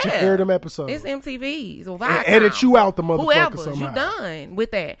that bitch and air them episodes. It's MTV's or Viacom. Edit you out the motherfucker Whoever, somehow. You done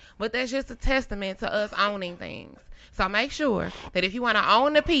with that. But that's just a testament to us owning things. So make sure that if you want to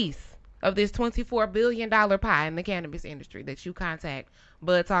own a piece of this $24 billion pie in the cannabis industry, that you contact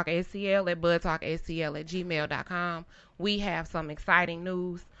Bud Talk STL at budtalkstl@gmail.com. We have some exciting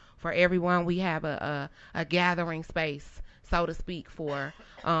news for everyone. We have a gathering space, so to speak, for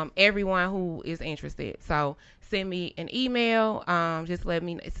everyone who is interested. So send me an email. Just let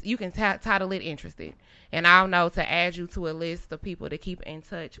me, you can title it Interested. And I'll know to add you to a list of people to keep in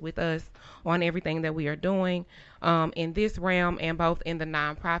touch with us on everything that we are doing in this realm, and both in the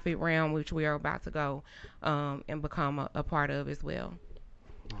nonprofit realm, which we are about to go and become a part of as well.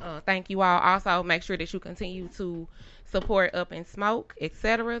 Thank you all. Also, make sure that you continue to support Up in Smoke,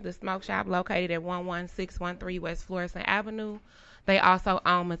 etc., the smoke shop located at 11613 West Florissant Avenue. They also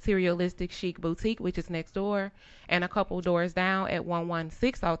own Materialistic Chic Boutique, which is next door, and a couple doors down at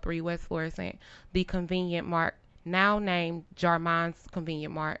 11603 West Florissant, the Convenient Mart, now named Jarmon's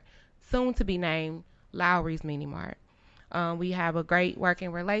Convenient Mart, soon to be named Lowry's Mini Mart. We have a great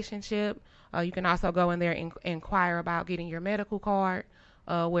working relationship. You can also go in there and inquire about getting your medical card,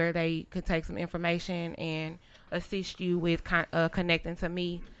 where they could take some information and assist you with connecting to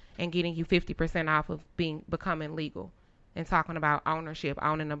me and getting you 50% off of becoming legal. And talking about ownership,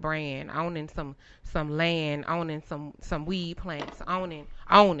 owning a brand, owning some land, owning some weed plants, owning.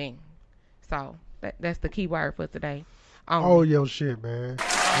 So that's the key word for today. Oh, yo, shit, man.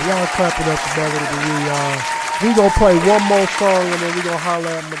 Y'all clap it up together to we gonna play one more song, and then we gonna holler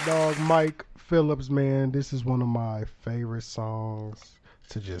at my dog Mike Phillips, man. This is one of my favorite songs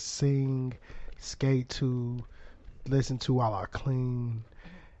to just sing, skate to, listen to while I clean.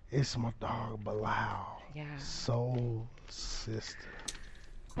 It's my dog Bilal. Yeah. Soul Sister.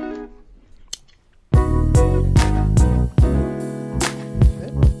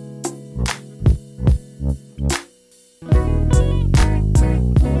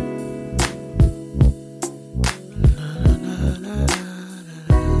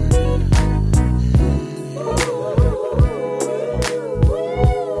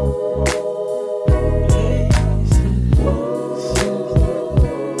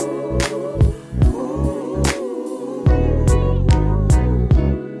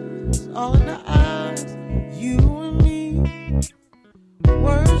 All in the eyes, you and me.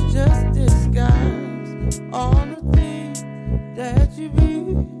 Words just disguise all the things that you be.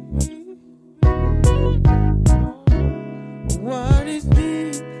 What is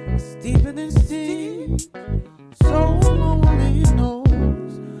deep is deeper than steam. So only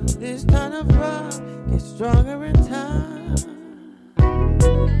knows this kind of rock gets stronger in time.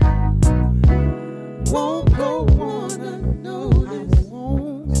 Won't go on another.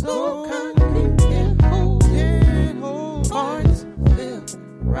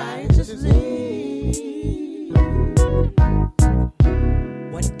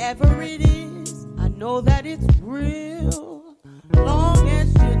 whatever it is, I know that it's real. Long as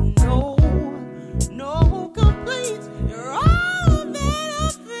you know, no complaints, you're all that I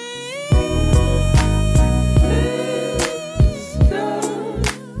feel.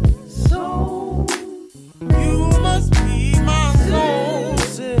 So you must be my soul,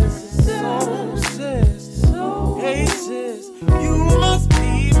 sis. Soul, sis. Hey, sis. You must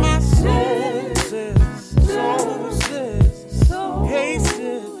be my soul, sis. Soul, sis. Hey,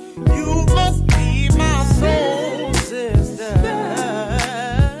 sis. You must be my soul, sister.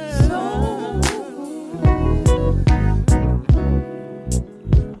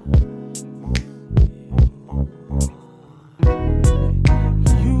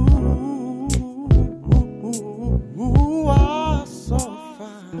 You are so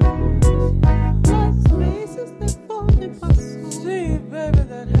fine. Lots of faces that fall in my soul. See, baby,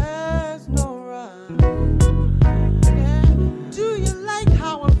 that has no rhyme. Yeah. Do you like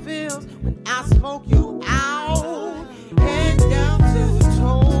how it feels when I smoke you out? Head down to the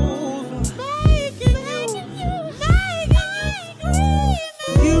toes. Making you.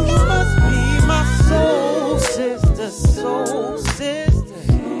 You must be my soul sister, soul sister.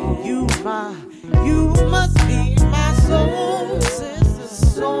 You must be my soul sister,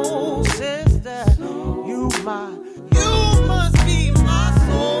 soul sister. You must be my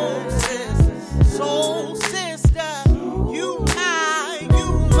soul sister, soul sister. You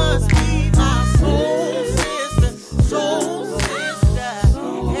must be my soul sister, soul sister.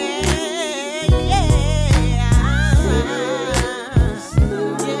 Hey, yeah.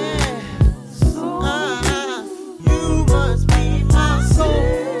 You must be my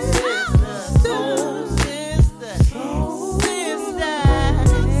soul sister, soul sister,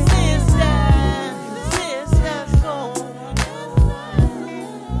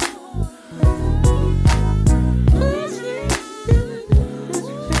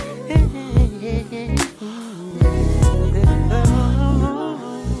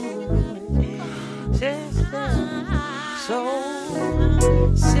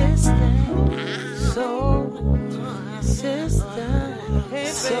 sister,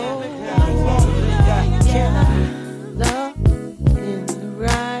 soul.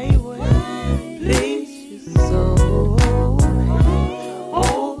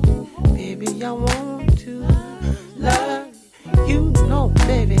 I want to love you, know,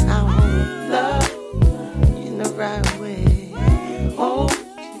 baby, I want love in the right way. Oh,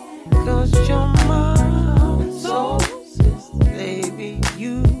 'cause you're my soul sister, baby,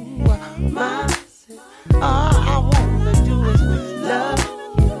 you are my sister. All I wanna do is love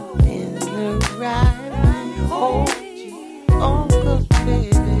you in the right way. Oh, 'cause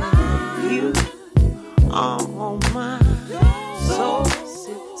baby, you are my soul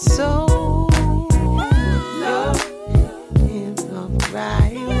sister. So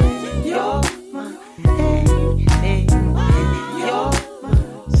right way. You're my hey, you're my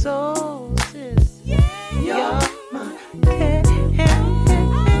soul sis. You're my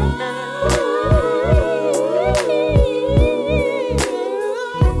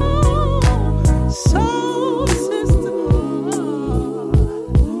soul sister.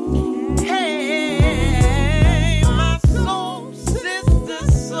 Hey, my soul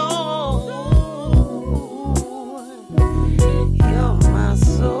sister, soul. You're my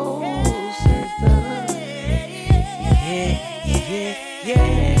soul sister.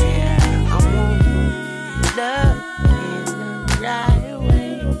 Yeah. I want love in the right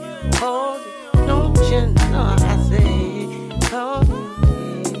way. Hold it, don't you know? I say, hold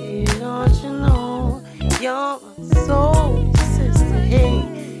it, don't you know? You're my soul sister. Hey,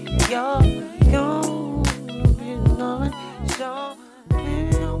 you're you know it. So,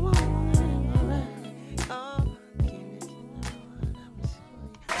 baby, I want it. Oh,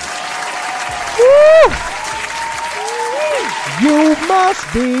 You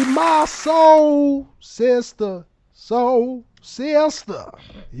must be my soul sister, soul sister.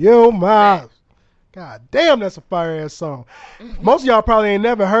 You must. God damn, that's a fire ass song. Most of y'all probably ain't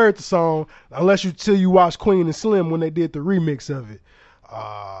never heard the song unless you watch Queen and Slim when they did the remix of it.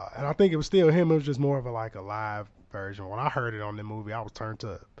 And I think it was still him. It was just more of a live version. When I heard it on the movie, I was turned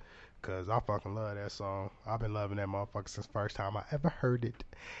up. Because I fucking love that song. I've been loving that motherfucker since the first time I ever heard it.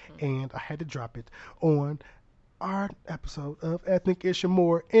 And I had to drop it on our episode of Ethnic Ish and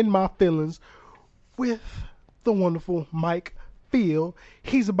More in My Feelings with the wonderful Mike Field.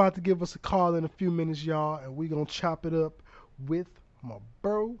 He's about to give us a call in a few minutes, y'all. And we going to chop it up with my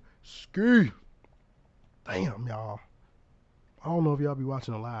bro, Ski. Damn, y'all. I don't know if y'all be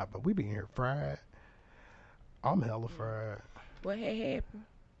watching it live, but we been here fried. I'm hella fried. What had happened?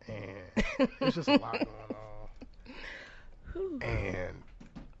 And there's just a lot going on. And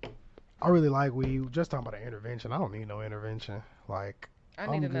I really like weed. Just talking about an intervention. I don't need no intervention. Like I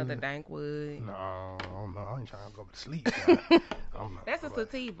need I'm another good. dank wood. No, I ain't trying to go to sleep. I'm not. That's a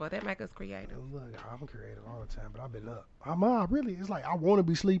sativa. That make us creative. Look, I'm creative all the time, but I've been up. I really, it's like I want to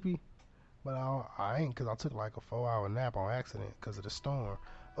be sleepy, but I ain't, because I took like a 4-hour nap on accident because of the storm.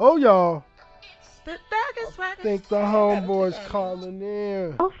 Oh, y'all. The dog is I think the homeboy's calling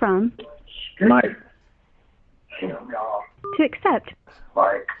in. Call from Mike. to accept.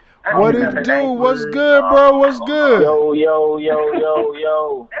 What it do? What's good, bro? What's good?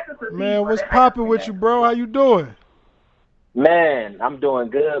 Yo. Man, what's poppin' with you, bro? How you doing? Man, I'm doing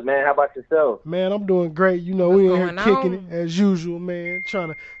good, man. How about yourself? Man, I'm doing great. You know, we in here going kicking on? it as usual, man. Trying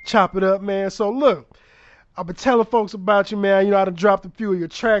to chop it up, man. So look, I've been telling folks about you, man. You know, I done dropped a few of your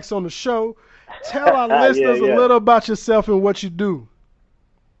tracks on the show. Tell our listeners a little about yourself and what you do.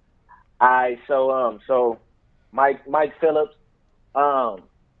 All right, so Mike Phillips,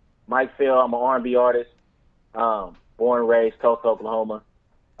 Mike Phil. I'm an R&B artist. Born and raised Tulsa, Oklahoma.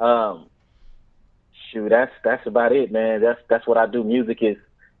 Shoot, that's about it, man. That's what I do. Music is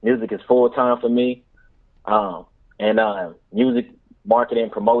full time for me. And music, marketing,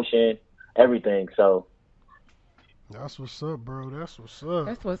 promotion, everything. So that's what's up, bro. That's what's up.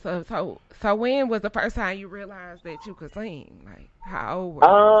 That's what's up. So when was the first time you realized that you could sing? Like, how old were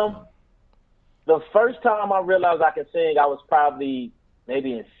you? The first time I realized I could sing, I was probably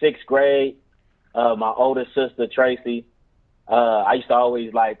maybe in 6th grade. My older sister, Tracy, I used to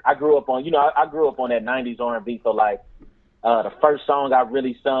always I grew up on, I grew up on that 90s R&B. So the first song I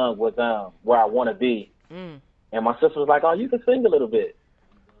really sung was Where I Want to Be. And my sister was like, oh, you can sing a little bit.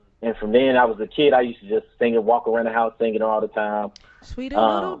 And from then, I was a kid. I used to just sing and walk around the house singing all the time. Sweet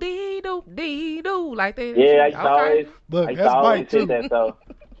little dee-doo, dee-doo, like that. Yeah, I used to always, Look, I used to always hit that, so.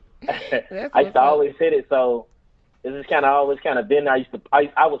 I used to always hit it, so it's just kind of always kind of been. I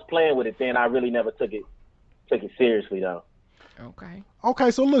was playing with it then. I really never took it seriously though. Okay.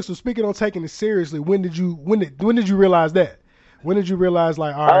 So look. So speaking on taking it seriously, when did you realize that? When did you realize all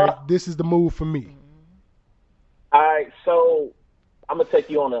right, this is the move for me? All right. So I'm gonna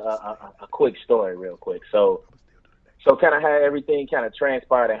take you on a quick story, real quick. So kind of how everything kind of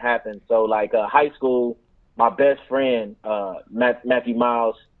transpired and happened. So high school, my best friend Matthew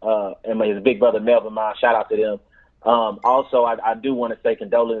Miles and his big brother Melvin Miles. Shout out to them. Also, I do want to say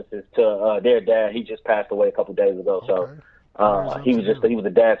condolences to their dad. He just passed away a couple days ago. So he was a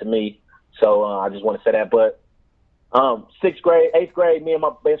dad to me. So I just want to say that. But 6th grade, 8th grade, me and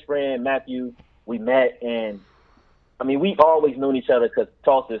my best friend Matthew, we met, and I mean we always knew each other because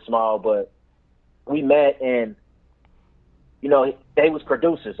Tulsa is small. But we met, and they was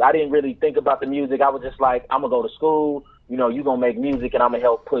producers. I didn't really think about the music. I was just like, I'm gonna go to school. You gonna make music, and I'm gonna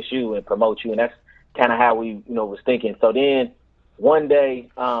help push you and promote you. And that's kind of how we, was thinking. So then one day,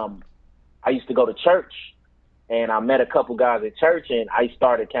 I used to go to church, and I met a couple guys at church, and I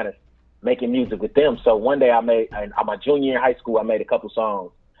started kind of making music with them. So one day on my junior year in high school, I made a couple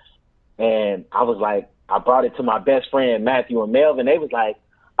songs, and I was like, I brought it to my best friend Matthew and Melvin. They was like,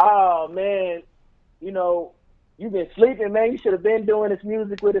 oh man, you've been sleeping, man. You should have been doing this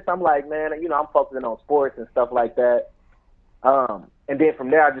music with us. I'm like, man, I'm focusing on sports and stuff like that. And then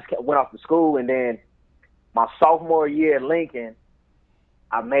from there, I just went off to school. And then my sophomore year at Lincoln,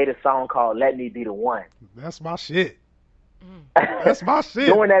 I made a song called Let Me Be the One. That's my shit. That's my shit.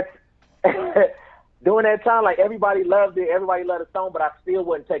 During that time, everybody loved it. Everybody loved the song, but I still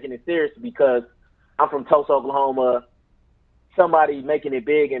wasn't taking it seriously because I'm from Tulsa, Oklahoma. Somebody making it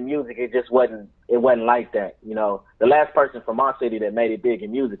big in music, it wasn't like that. The last person from our city that made it big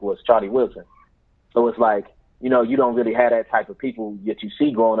in music was Charlie Wilson. So it's like, you don't really have that type of people that you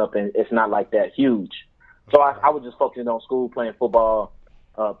see growing up, and it's not like that huge. So I was just focusing on school, playing football,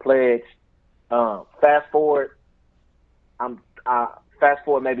 pledge. Fast forward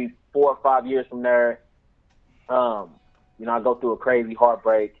maybe 4 or 5 years from there, I go through a crazy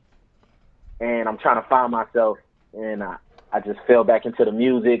heartbreak, and I'm trying to find myself, and I just fell back into the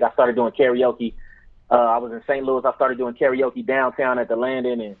music. I started doing karaoke. I was in St. Louis. I started doing karaoke downtown at the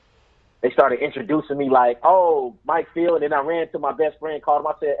Landon, and they started introducing me like, oh, Mike Phil. And then I ran to my best friend, called him.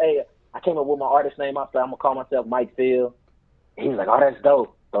 I said, hey, I came up with my artist name. I said, I'm going to call myself Mike Phil. He was like, oh, that's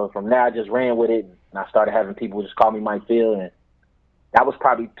dope. So from there, I just ran with it, and I started having people just call me Mike Phil. And that was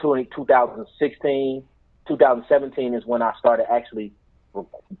probably 2016. 2017 is when I started actually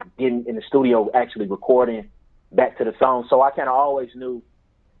getting in the studio, actually recording back to the song. So I kind of always knew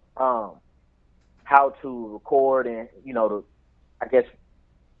how to record and, I guess,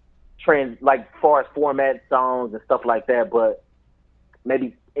 trends, far as format songs and stuff like that. But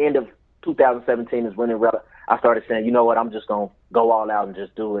maybe end of 2017 is when I started saying, you know what, I'm just going to go all out and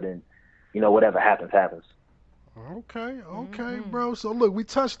just do it. And whatever happens, happens. Okay, bro. So look, we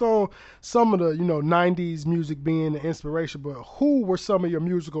touched on some of the, 90s music being the inspiration, but who were some of your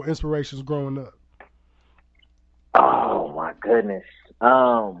musical inspirations growing up? Oh my goodness.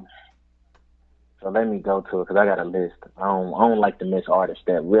 So let me go to it because I got a list. I don't like to miss artists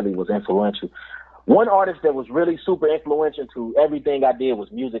that really was influential. One artist that was really super influential to everything I did was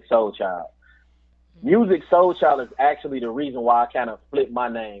Musiq Soulchild. Musiq Soulchild is actually the reason why I kind of flipped my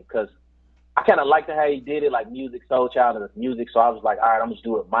name, because I kind of liked how he did it, like Musiq Soulchild and music. So I was like, all right, I'm just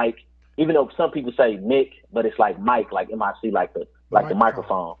do it Mike. Even though some people say Mick, but it's like Mike, like MIC, like the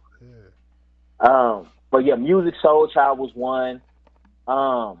microphone. Yeah. But yeah, Musiq Soulchild was one.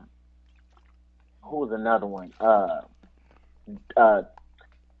 Who was another one?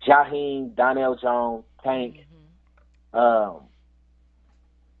 Jaheim, Donnell Jones, Tank.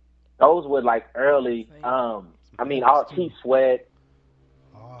 Those were like early. All T Sweat.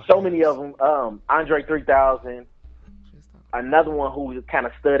 So many of them. Andre 3000. Another one who kind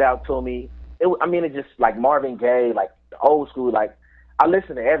of stood out to me. It just like Marvin Gaye, like the old school. Like I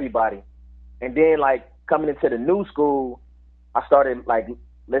listened to everybody, and then like coming into the new school, I started like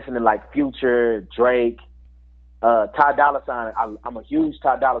listening to like Future, Drake, Ty Dolla $ign. I'm a huge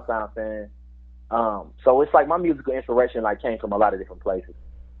Ty Dolla $ign fan. So it's like my musical inspiration like came from a lot of different places.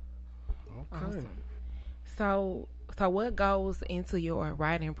 Awesome. So what goes into your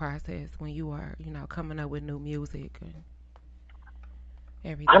writing process when you are, coming up with new music and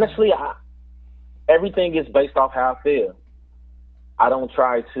everything? Honestly, everything is based off how I feel. I don't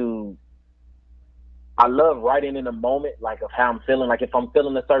try to. I love writing in the moment, like of how I'm feeling. Like if I'm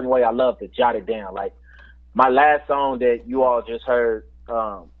feeling a certain way, I love to jot it down. Like my last song that you all just heard,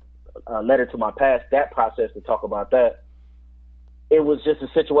 Letter to My Past, that process to talk about that. It was just a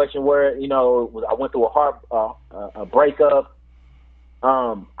situation where, I went through a breakup.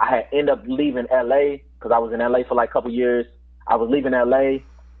 I had ended up leaving LA because I was in LA for like a couple years. I was leaving LA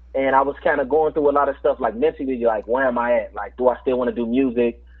and I was kind of going through a lot of stuff like mentally, like where am I at? Like, do I still want to do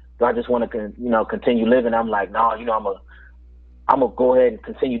music? Do I just want to, continue living? I'm like, no, I'm gonna go ahead and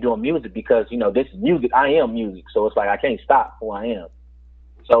continue doing music because, this is music. I am music. So it's like, I can't stop who I am.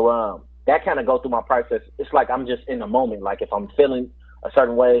 So, that kind of go through my process. It's like I'm just in the moment. Like if I'm feeling a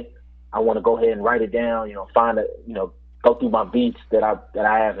certain way, I want to go ahead and write it down. Go through my beats that I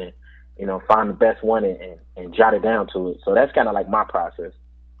have and find the best one and jot it down to it. So that's kind of like my process.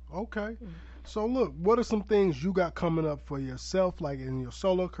 Okay. So look, what are some things you got coming up for yourself, like in your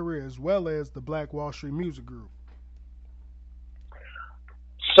solo career, as well as the Black Wall Street Music Group?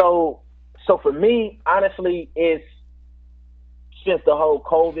 So for me, honestly, it's since the whole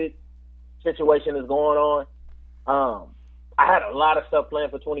COVID situation is going on. I had a lot of stuff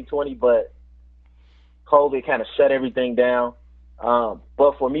planned for 2020, but COVID kind of shut everything down.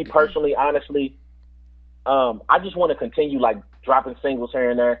 But for me personally, honestly, I just want to continue like dropping singles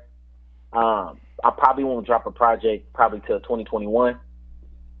here and there. I probably won't drop a project probably till 2021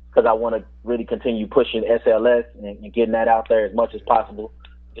 because I want to really continue pushing SLS and getting that out there as much as possible,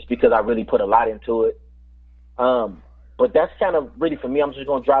 just because I really put a lot into it. But that's kind of really for me. I'm just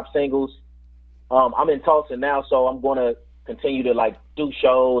going to drop singles. I'm in Tulsa now, so I'm going to continue to like do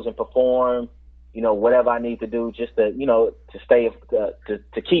shows and perform, whatever I need to do just to, to stay,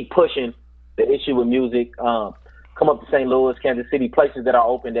 to keep pushing the issue with music. Come up to St. Louis, Kansas City, places that are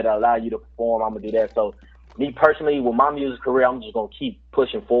open that allow you to perform. I'm going to do that. So me personally, with my music career, I'm just going to keep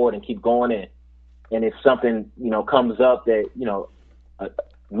pushing forward and keep going in. And if something, comes up that,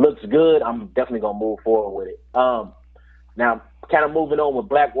 looks good, I'm definitely going to move forward with it. Now, kind of moving on with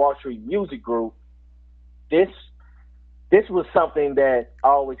Black Wall Street Music Group, this was something that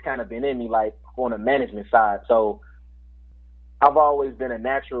always kind of been in me, like on the management side. So I've always been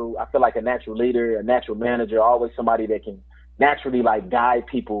I feel like a natural leader, a natural manager, always somebody that can naturally like guide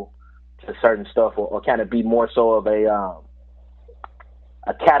people to certain stuff or kind of be more so of a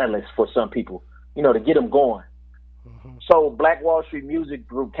catalyst for some people, to get them going. So Black Wall Street Music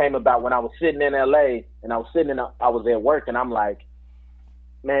Group came about when I was sitting in LA and I was at work and I'm like,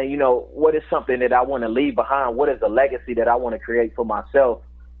 man, what is something that I want to leave behind? What is a legacy that I want to create for myself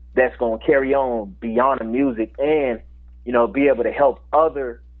that's going to carry on beyond the music and, be able to help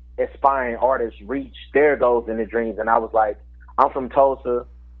other aspiring artists reach their goals and their dreams? And I was like, I'm from Tulsa.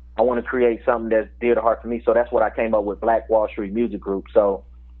 I want to create something that's dear to heart for me. So that's what I came up with, Black Wall Street Music Group. So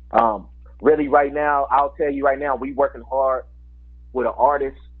really right now, I'll tell you right now, we working hard with an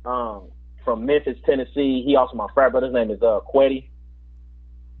artist from Memphis, Tennessee. He also my frat brother. His name is Quetty.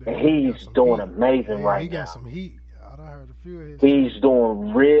 And he's doing amazing right now. He got some heat. I heard a few of his. He's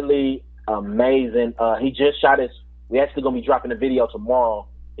doing really amazing. He just shot we actually going to be dropping a video tomorrow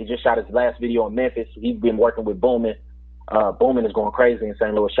He just shot his last video in Memphis. He's been working with Boomin. Boomin is going crazy in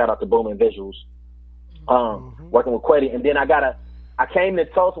St. Louis. Shout out to Boomin Visuals. Working with Quetty. And then I came to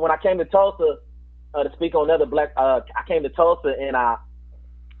Tulsa. When I came to Tulsa to speak on another black, I came to Tulsa and I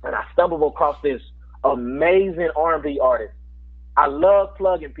stumbled across this amazing R&B artist. I love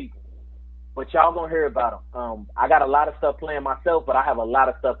plugging people, but y'all gonna hear about him. I got a lot of stuff playing myself, but I have a lot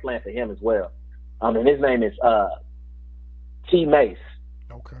of stuff playing for him as well. And his name is T Mace.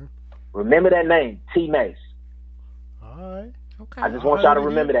 Okay. Remember that name, T Mace. All right. Okay. I just want y'all to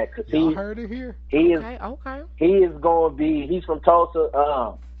remember that because he heard it here. He is okay. He is going to be. He's from Tulsa,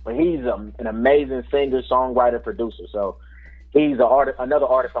 but he's an amazing singer, songwriter, producer. So he's another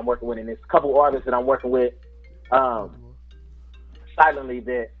artist I'm working with, and there's a couple artists that I'm working with silently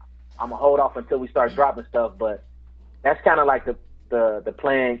that I'm gonna hold off until we start dropping stuff. But that's kind of like the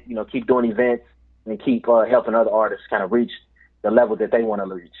plan. You know, keep doing events and keep helping other artists kind of reach the level that they want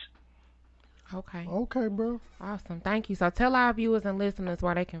to reach. Okay. Okay, bro. Awesome. Thank you. So tell our viewers and listeners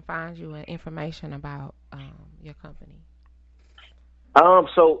where they can find you and information about your company.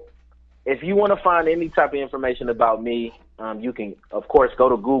 So if you want to find any type of information about me, you can, of course, go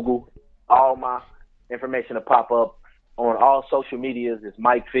to Google. All my information will pop up on all social medias. It's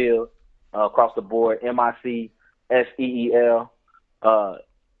Mike Field across the board, MICSEEL.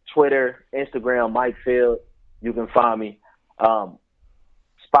 Twitter, Instagram, Mike Field. You can find me.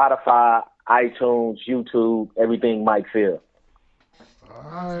 Spotify, iTunes, YouTube, everything Mike Field. All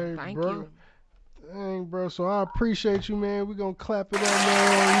right, Thank bro. you. Dang, bro. So I appreciate you, man. We're going to clap it up,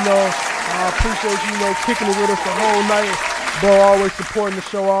 man. You know, I appreciate you, kicking it with us the whole night. Bro, always supporting the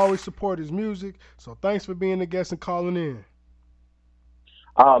show. Always support his music. So thanks for being the guest and calling in.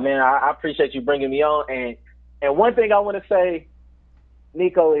 Oh, man, I appreciate you bringing me on. And one thing I want to say,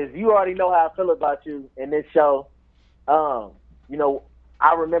 Nico, is you already know how I feel about you in this show. You know,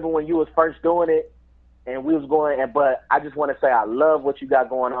 I remember when you was first doing it, and we was going, but I just want to say I love what you got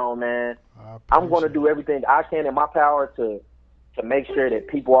going on, man. I'm going to do everything I can in my power to make sure that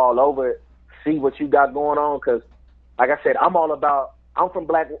people all over see what you got going on. Because, like I said, I'm from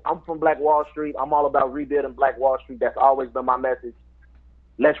Black Wall Street. I'm all about rebuilding Black Wall Street. That's always been my message.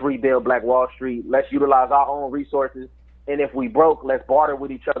 Let's rebuild Black Wall Street. Let's utilize our own resources. And if we broke, let's barter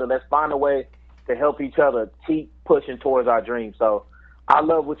with each other. Let's find a way to help each other keep pushing towards our dreams. So I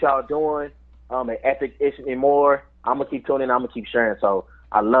love what y'all doing. At Epic Ish and more. I'm going to keep tuning in. I'm going to keep sharing. So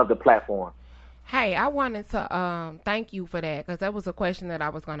I love the platform. Hey, I wanted to thank you for that because that was a question that I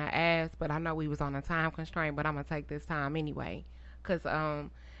was going to ask, but I know we was on a time constraint, but I'm going to take this time anyway because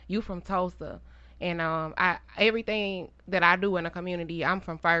you from Tulsa. And everything that I do in the community, I'm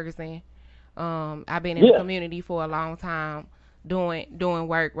from Ferguson. I've been in the community for a long time doing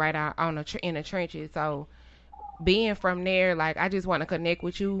work right out in the trenches. So being from there, like, I just want to connect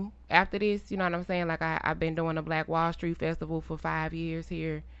with you after this. You know what I'm saying? Like, I've been doing the Black Wall Street Festival for 5 years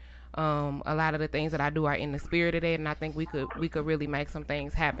here. A lot of the things that I do are in the spirit of that, and I think we could really make some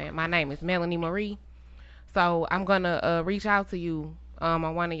things happen. My name is Melanie Marie. So I'm going to reach out to you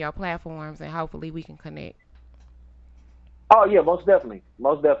on one of your platforms, and hopefully we can connect. Oh, yeah, most definitely.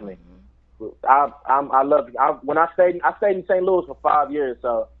 Most definitely. I love it. When I stayed in St. Louis for 5 years,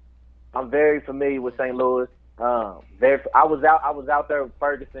 so I'm very familiar with St. Louis. I was out there with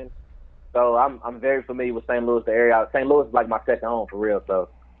Ferguson, so I'm very familiar with St. Louis, the area. St. Louis is like my second home for real. So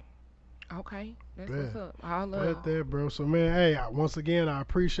okay, that's what's up. All love. Right there, bro. So man, hey, once again, I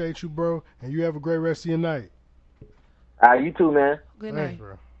appreciate you, bro, and you have a great rest of your night. You too, man. Good Thanks, night,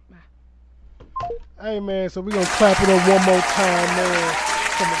 bro. Bye. Hey man, so we gonna clap it up one more time, man,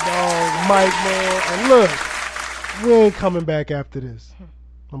 from the dog Mike, man. And look, we ain't coming back after this.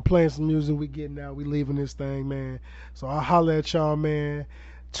 I'm playing some music, we getting out, we leaving this thing, man. So I'll holler at y'all, man.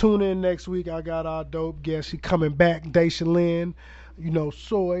 Tune in next week. I got our dope guest. She coming back, Daisha Lynn. You know,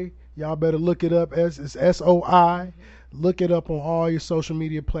 Soy. Y'all better look it up. It's SOI. Look it up on all your social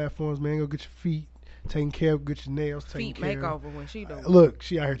media platforms, man. Go get your feet taken care of, get your nails taken care of. Feet makeover when she do. Look,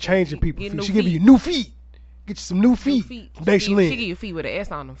 she out here changing people. She giving feet. you new feet. Get you some new feet. Daisha Lynn. She give you feet with an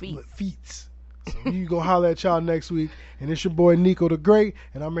S on them feet. Feet. So you go holler at y'all next week. And it's your boy Nico the Great,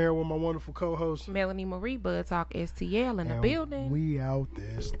 and I'm here with my wonderful co-host Melanie Marie, Bud Talk STL in the building. We out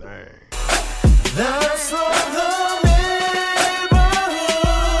this thing. That's all the neighborhood.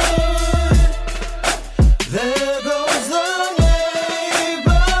 There goes the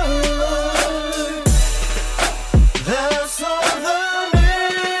neighborhood. That's all the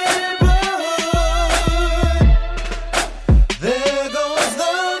neighborhood. There goes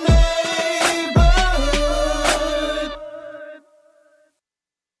the neighborhood.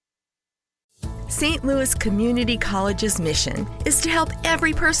 St. Louis Louis Community College's mission is to help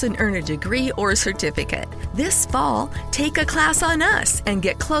every person earn a degree or certificate. This fall, take a class on us and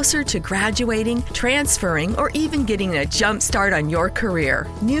get closer to graduating, transferring, or even getting a jump start on your career.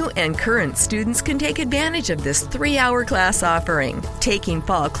 New and current students can take advantage of this 3-hour class offering. Taking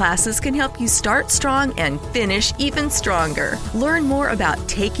fall classes can help you start strong and finish even stronger. Learn more about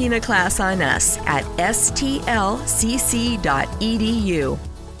taking a class on us at stlcc.edu.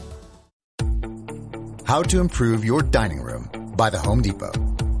 How to improve your dining room by the Home Depot.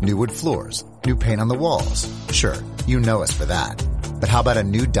 New wood floors, new paint on the walls. Sure, you know us for that. But how about a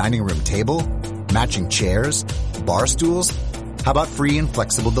new dining room table? Matching chairs? Bar stools? How about free and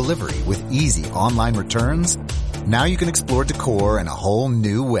flexible delivery with easy online returns? Now you can explore decor in a whole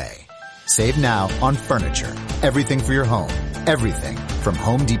new way. Save now on furniture. Everything for your home. Everything from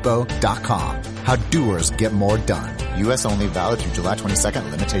HomeDepot.com. How doers get more done. U.S. only, valid through July 22nd.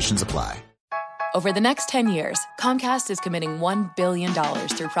 Limitations apply. Over the next 10 years, Comcast is committing $1 billion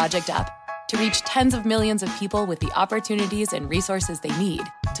through Project Up to reach tens of millions of people with the opportunities and resources they need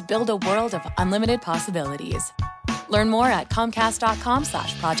to build a world of unlimited possibilities. Learn more at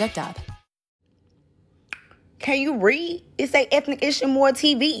Comcast.com/ProjectUp. Can you read? It say Ethnic Issue More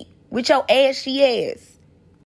TV with your ashy ass.